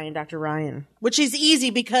for Ryan, Dr. Ryan, which is easy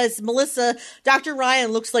because Melissa, Dr.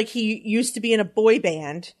 Ryan looks like he used to be in a boy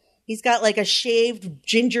band. He's got like a shaved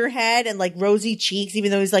ginger head and like rosy cheeks,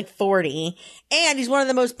 even though he's like 40. And he's one of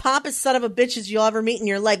the most pompous son of a bitches you'll ever meet in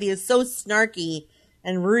your life. He is so snarky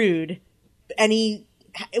and rude. And he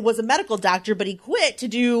was a medical doctor, but he quit to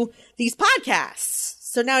do these podcasts.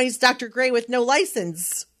 So now he's Dr. Gray with no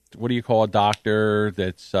license. What do you call a doctor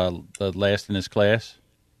that's the last in his class?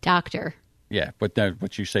 Doctor. Yeah, but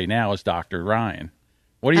what you say now is Dr. Ryan.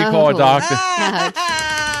 What do you call a doctor?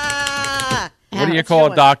 What do you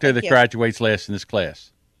call a doctor that graduates last in his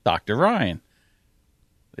class? Dr. Ryan.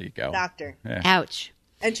 There you go. Doctor. Yeah. Ouch.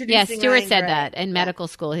 Introducing Yeah, Stuart Ryan said Gray. that in medical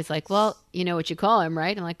school. He's like, well, you know what you call him,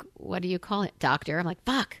 right? I'm like, what do you call it? Doctor. I'm like,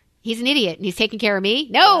 fuck. He's an idiot and he's taking care of me?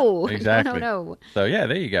 No. Exactly. No. So, yeah,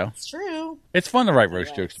 there you go. It's true. It's fun to write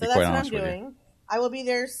roast jokes, to So be that's quite what I'm honest with you. doing. I will be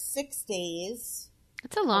there 6 days.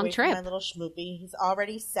 It's a long away from trip. My little schmoopy. He's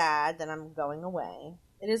already sad that I'm going away.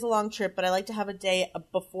 It is a long trip, but I like to have a day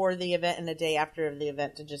before the event and a day after the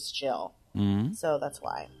event to just chill. Mm-hmm. So that's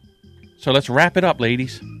why. So let's wrap it up,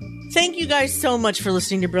 ladies. Thank you guys so much for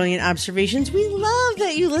listening to Brilliant Observations. We love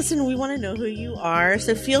that you listen. We want to know who you are.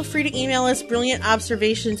 So feel free to email us,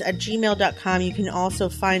 brilliantobservations@gmail.com. You can also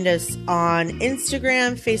find us on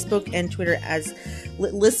Instagram, Facebook, and Twitter as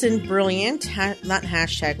Listen Brilliant. Not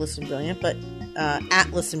hashtag Listen Brilliant, but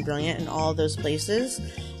at Listen Brilliant in all of those places.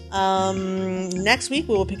 Next week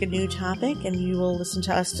we will pick a new topic and you will listen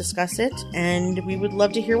to us discuss it, and we would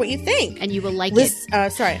love to hear what you think. And you will like it.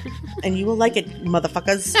 And you will like it,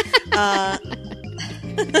 motherfuckers.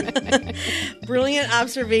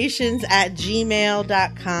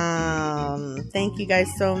 brilliantobservations@gmail.com. Thank you guys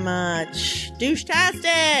so much.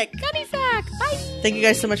 Douche-tastic! Gunny sack! Bye! Thank you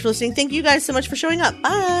guys so much for listening. Thank you guys so much for showing up.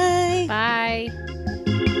 Bye! Bye!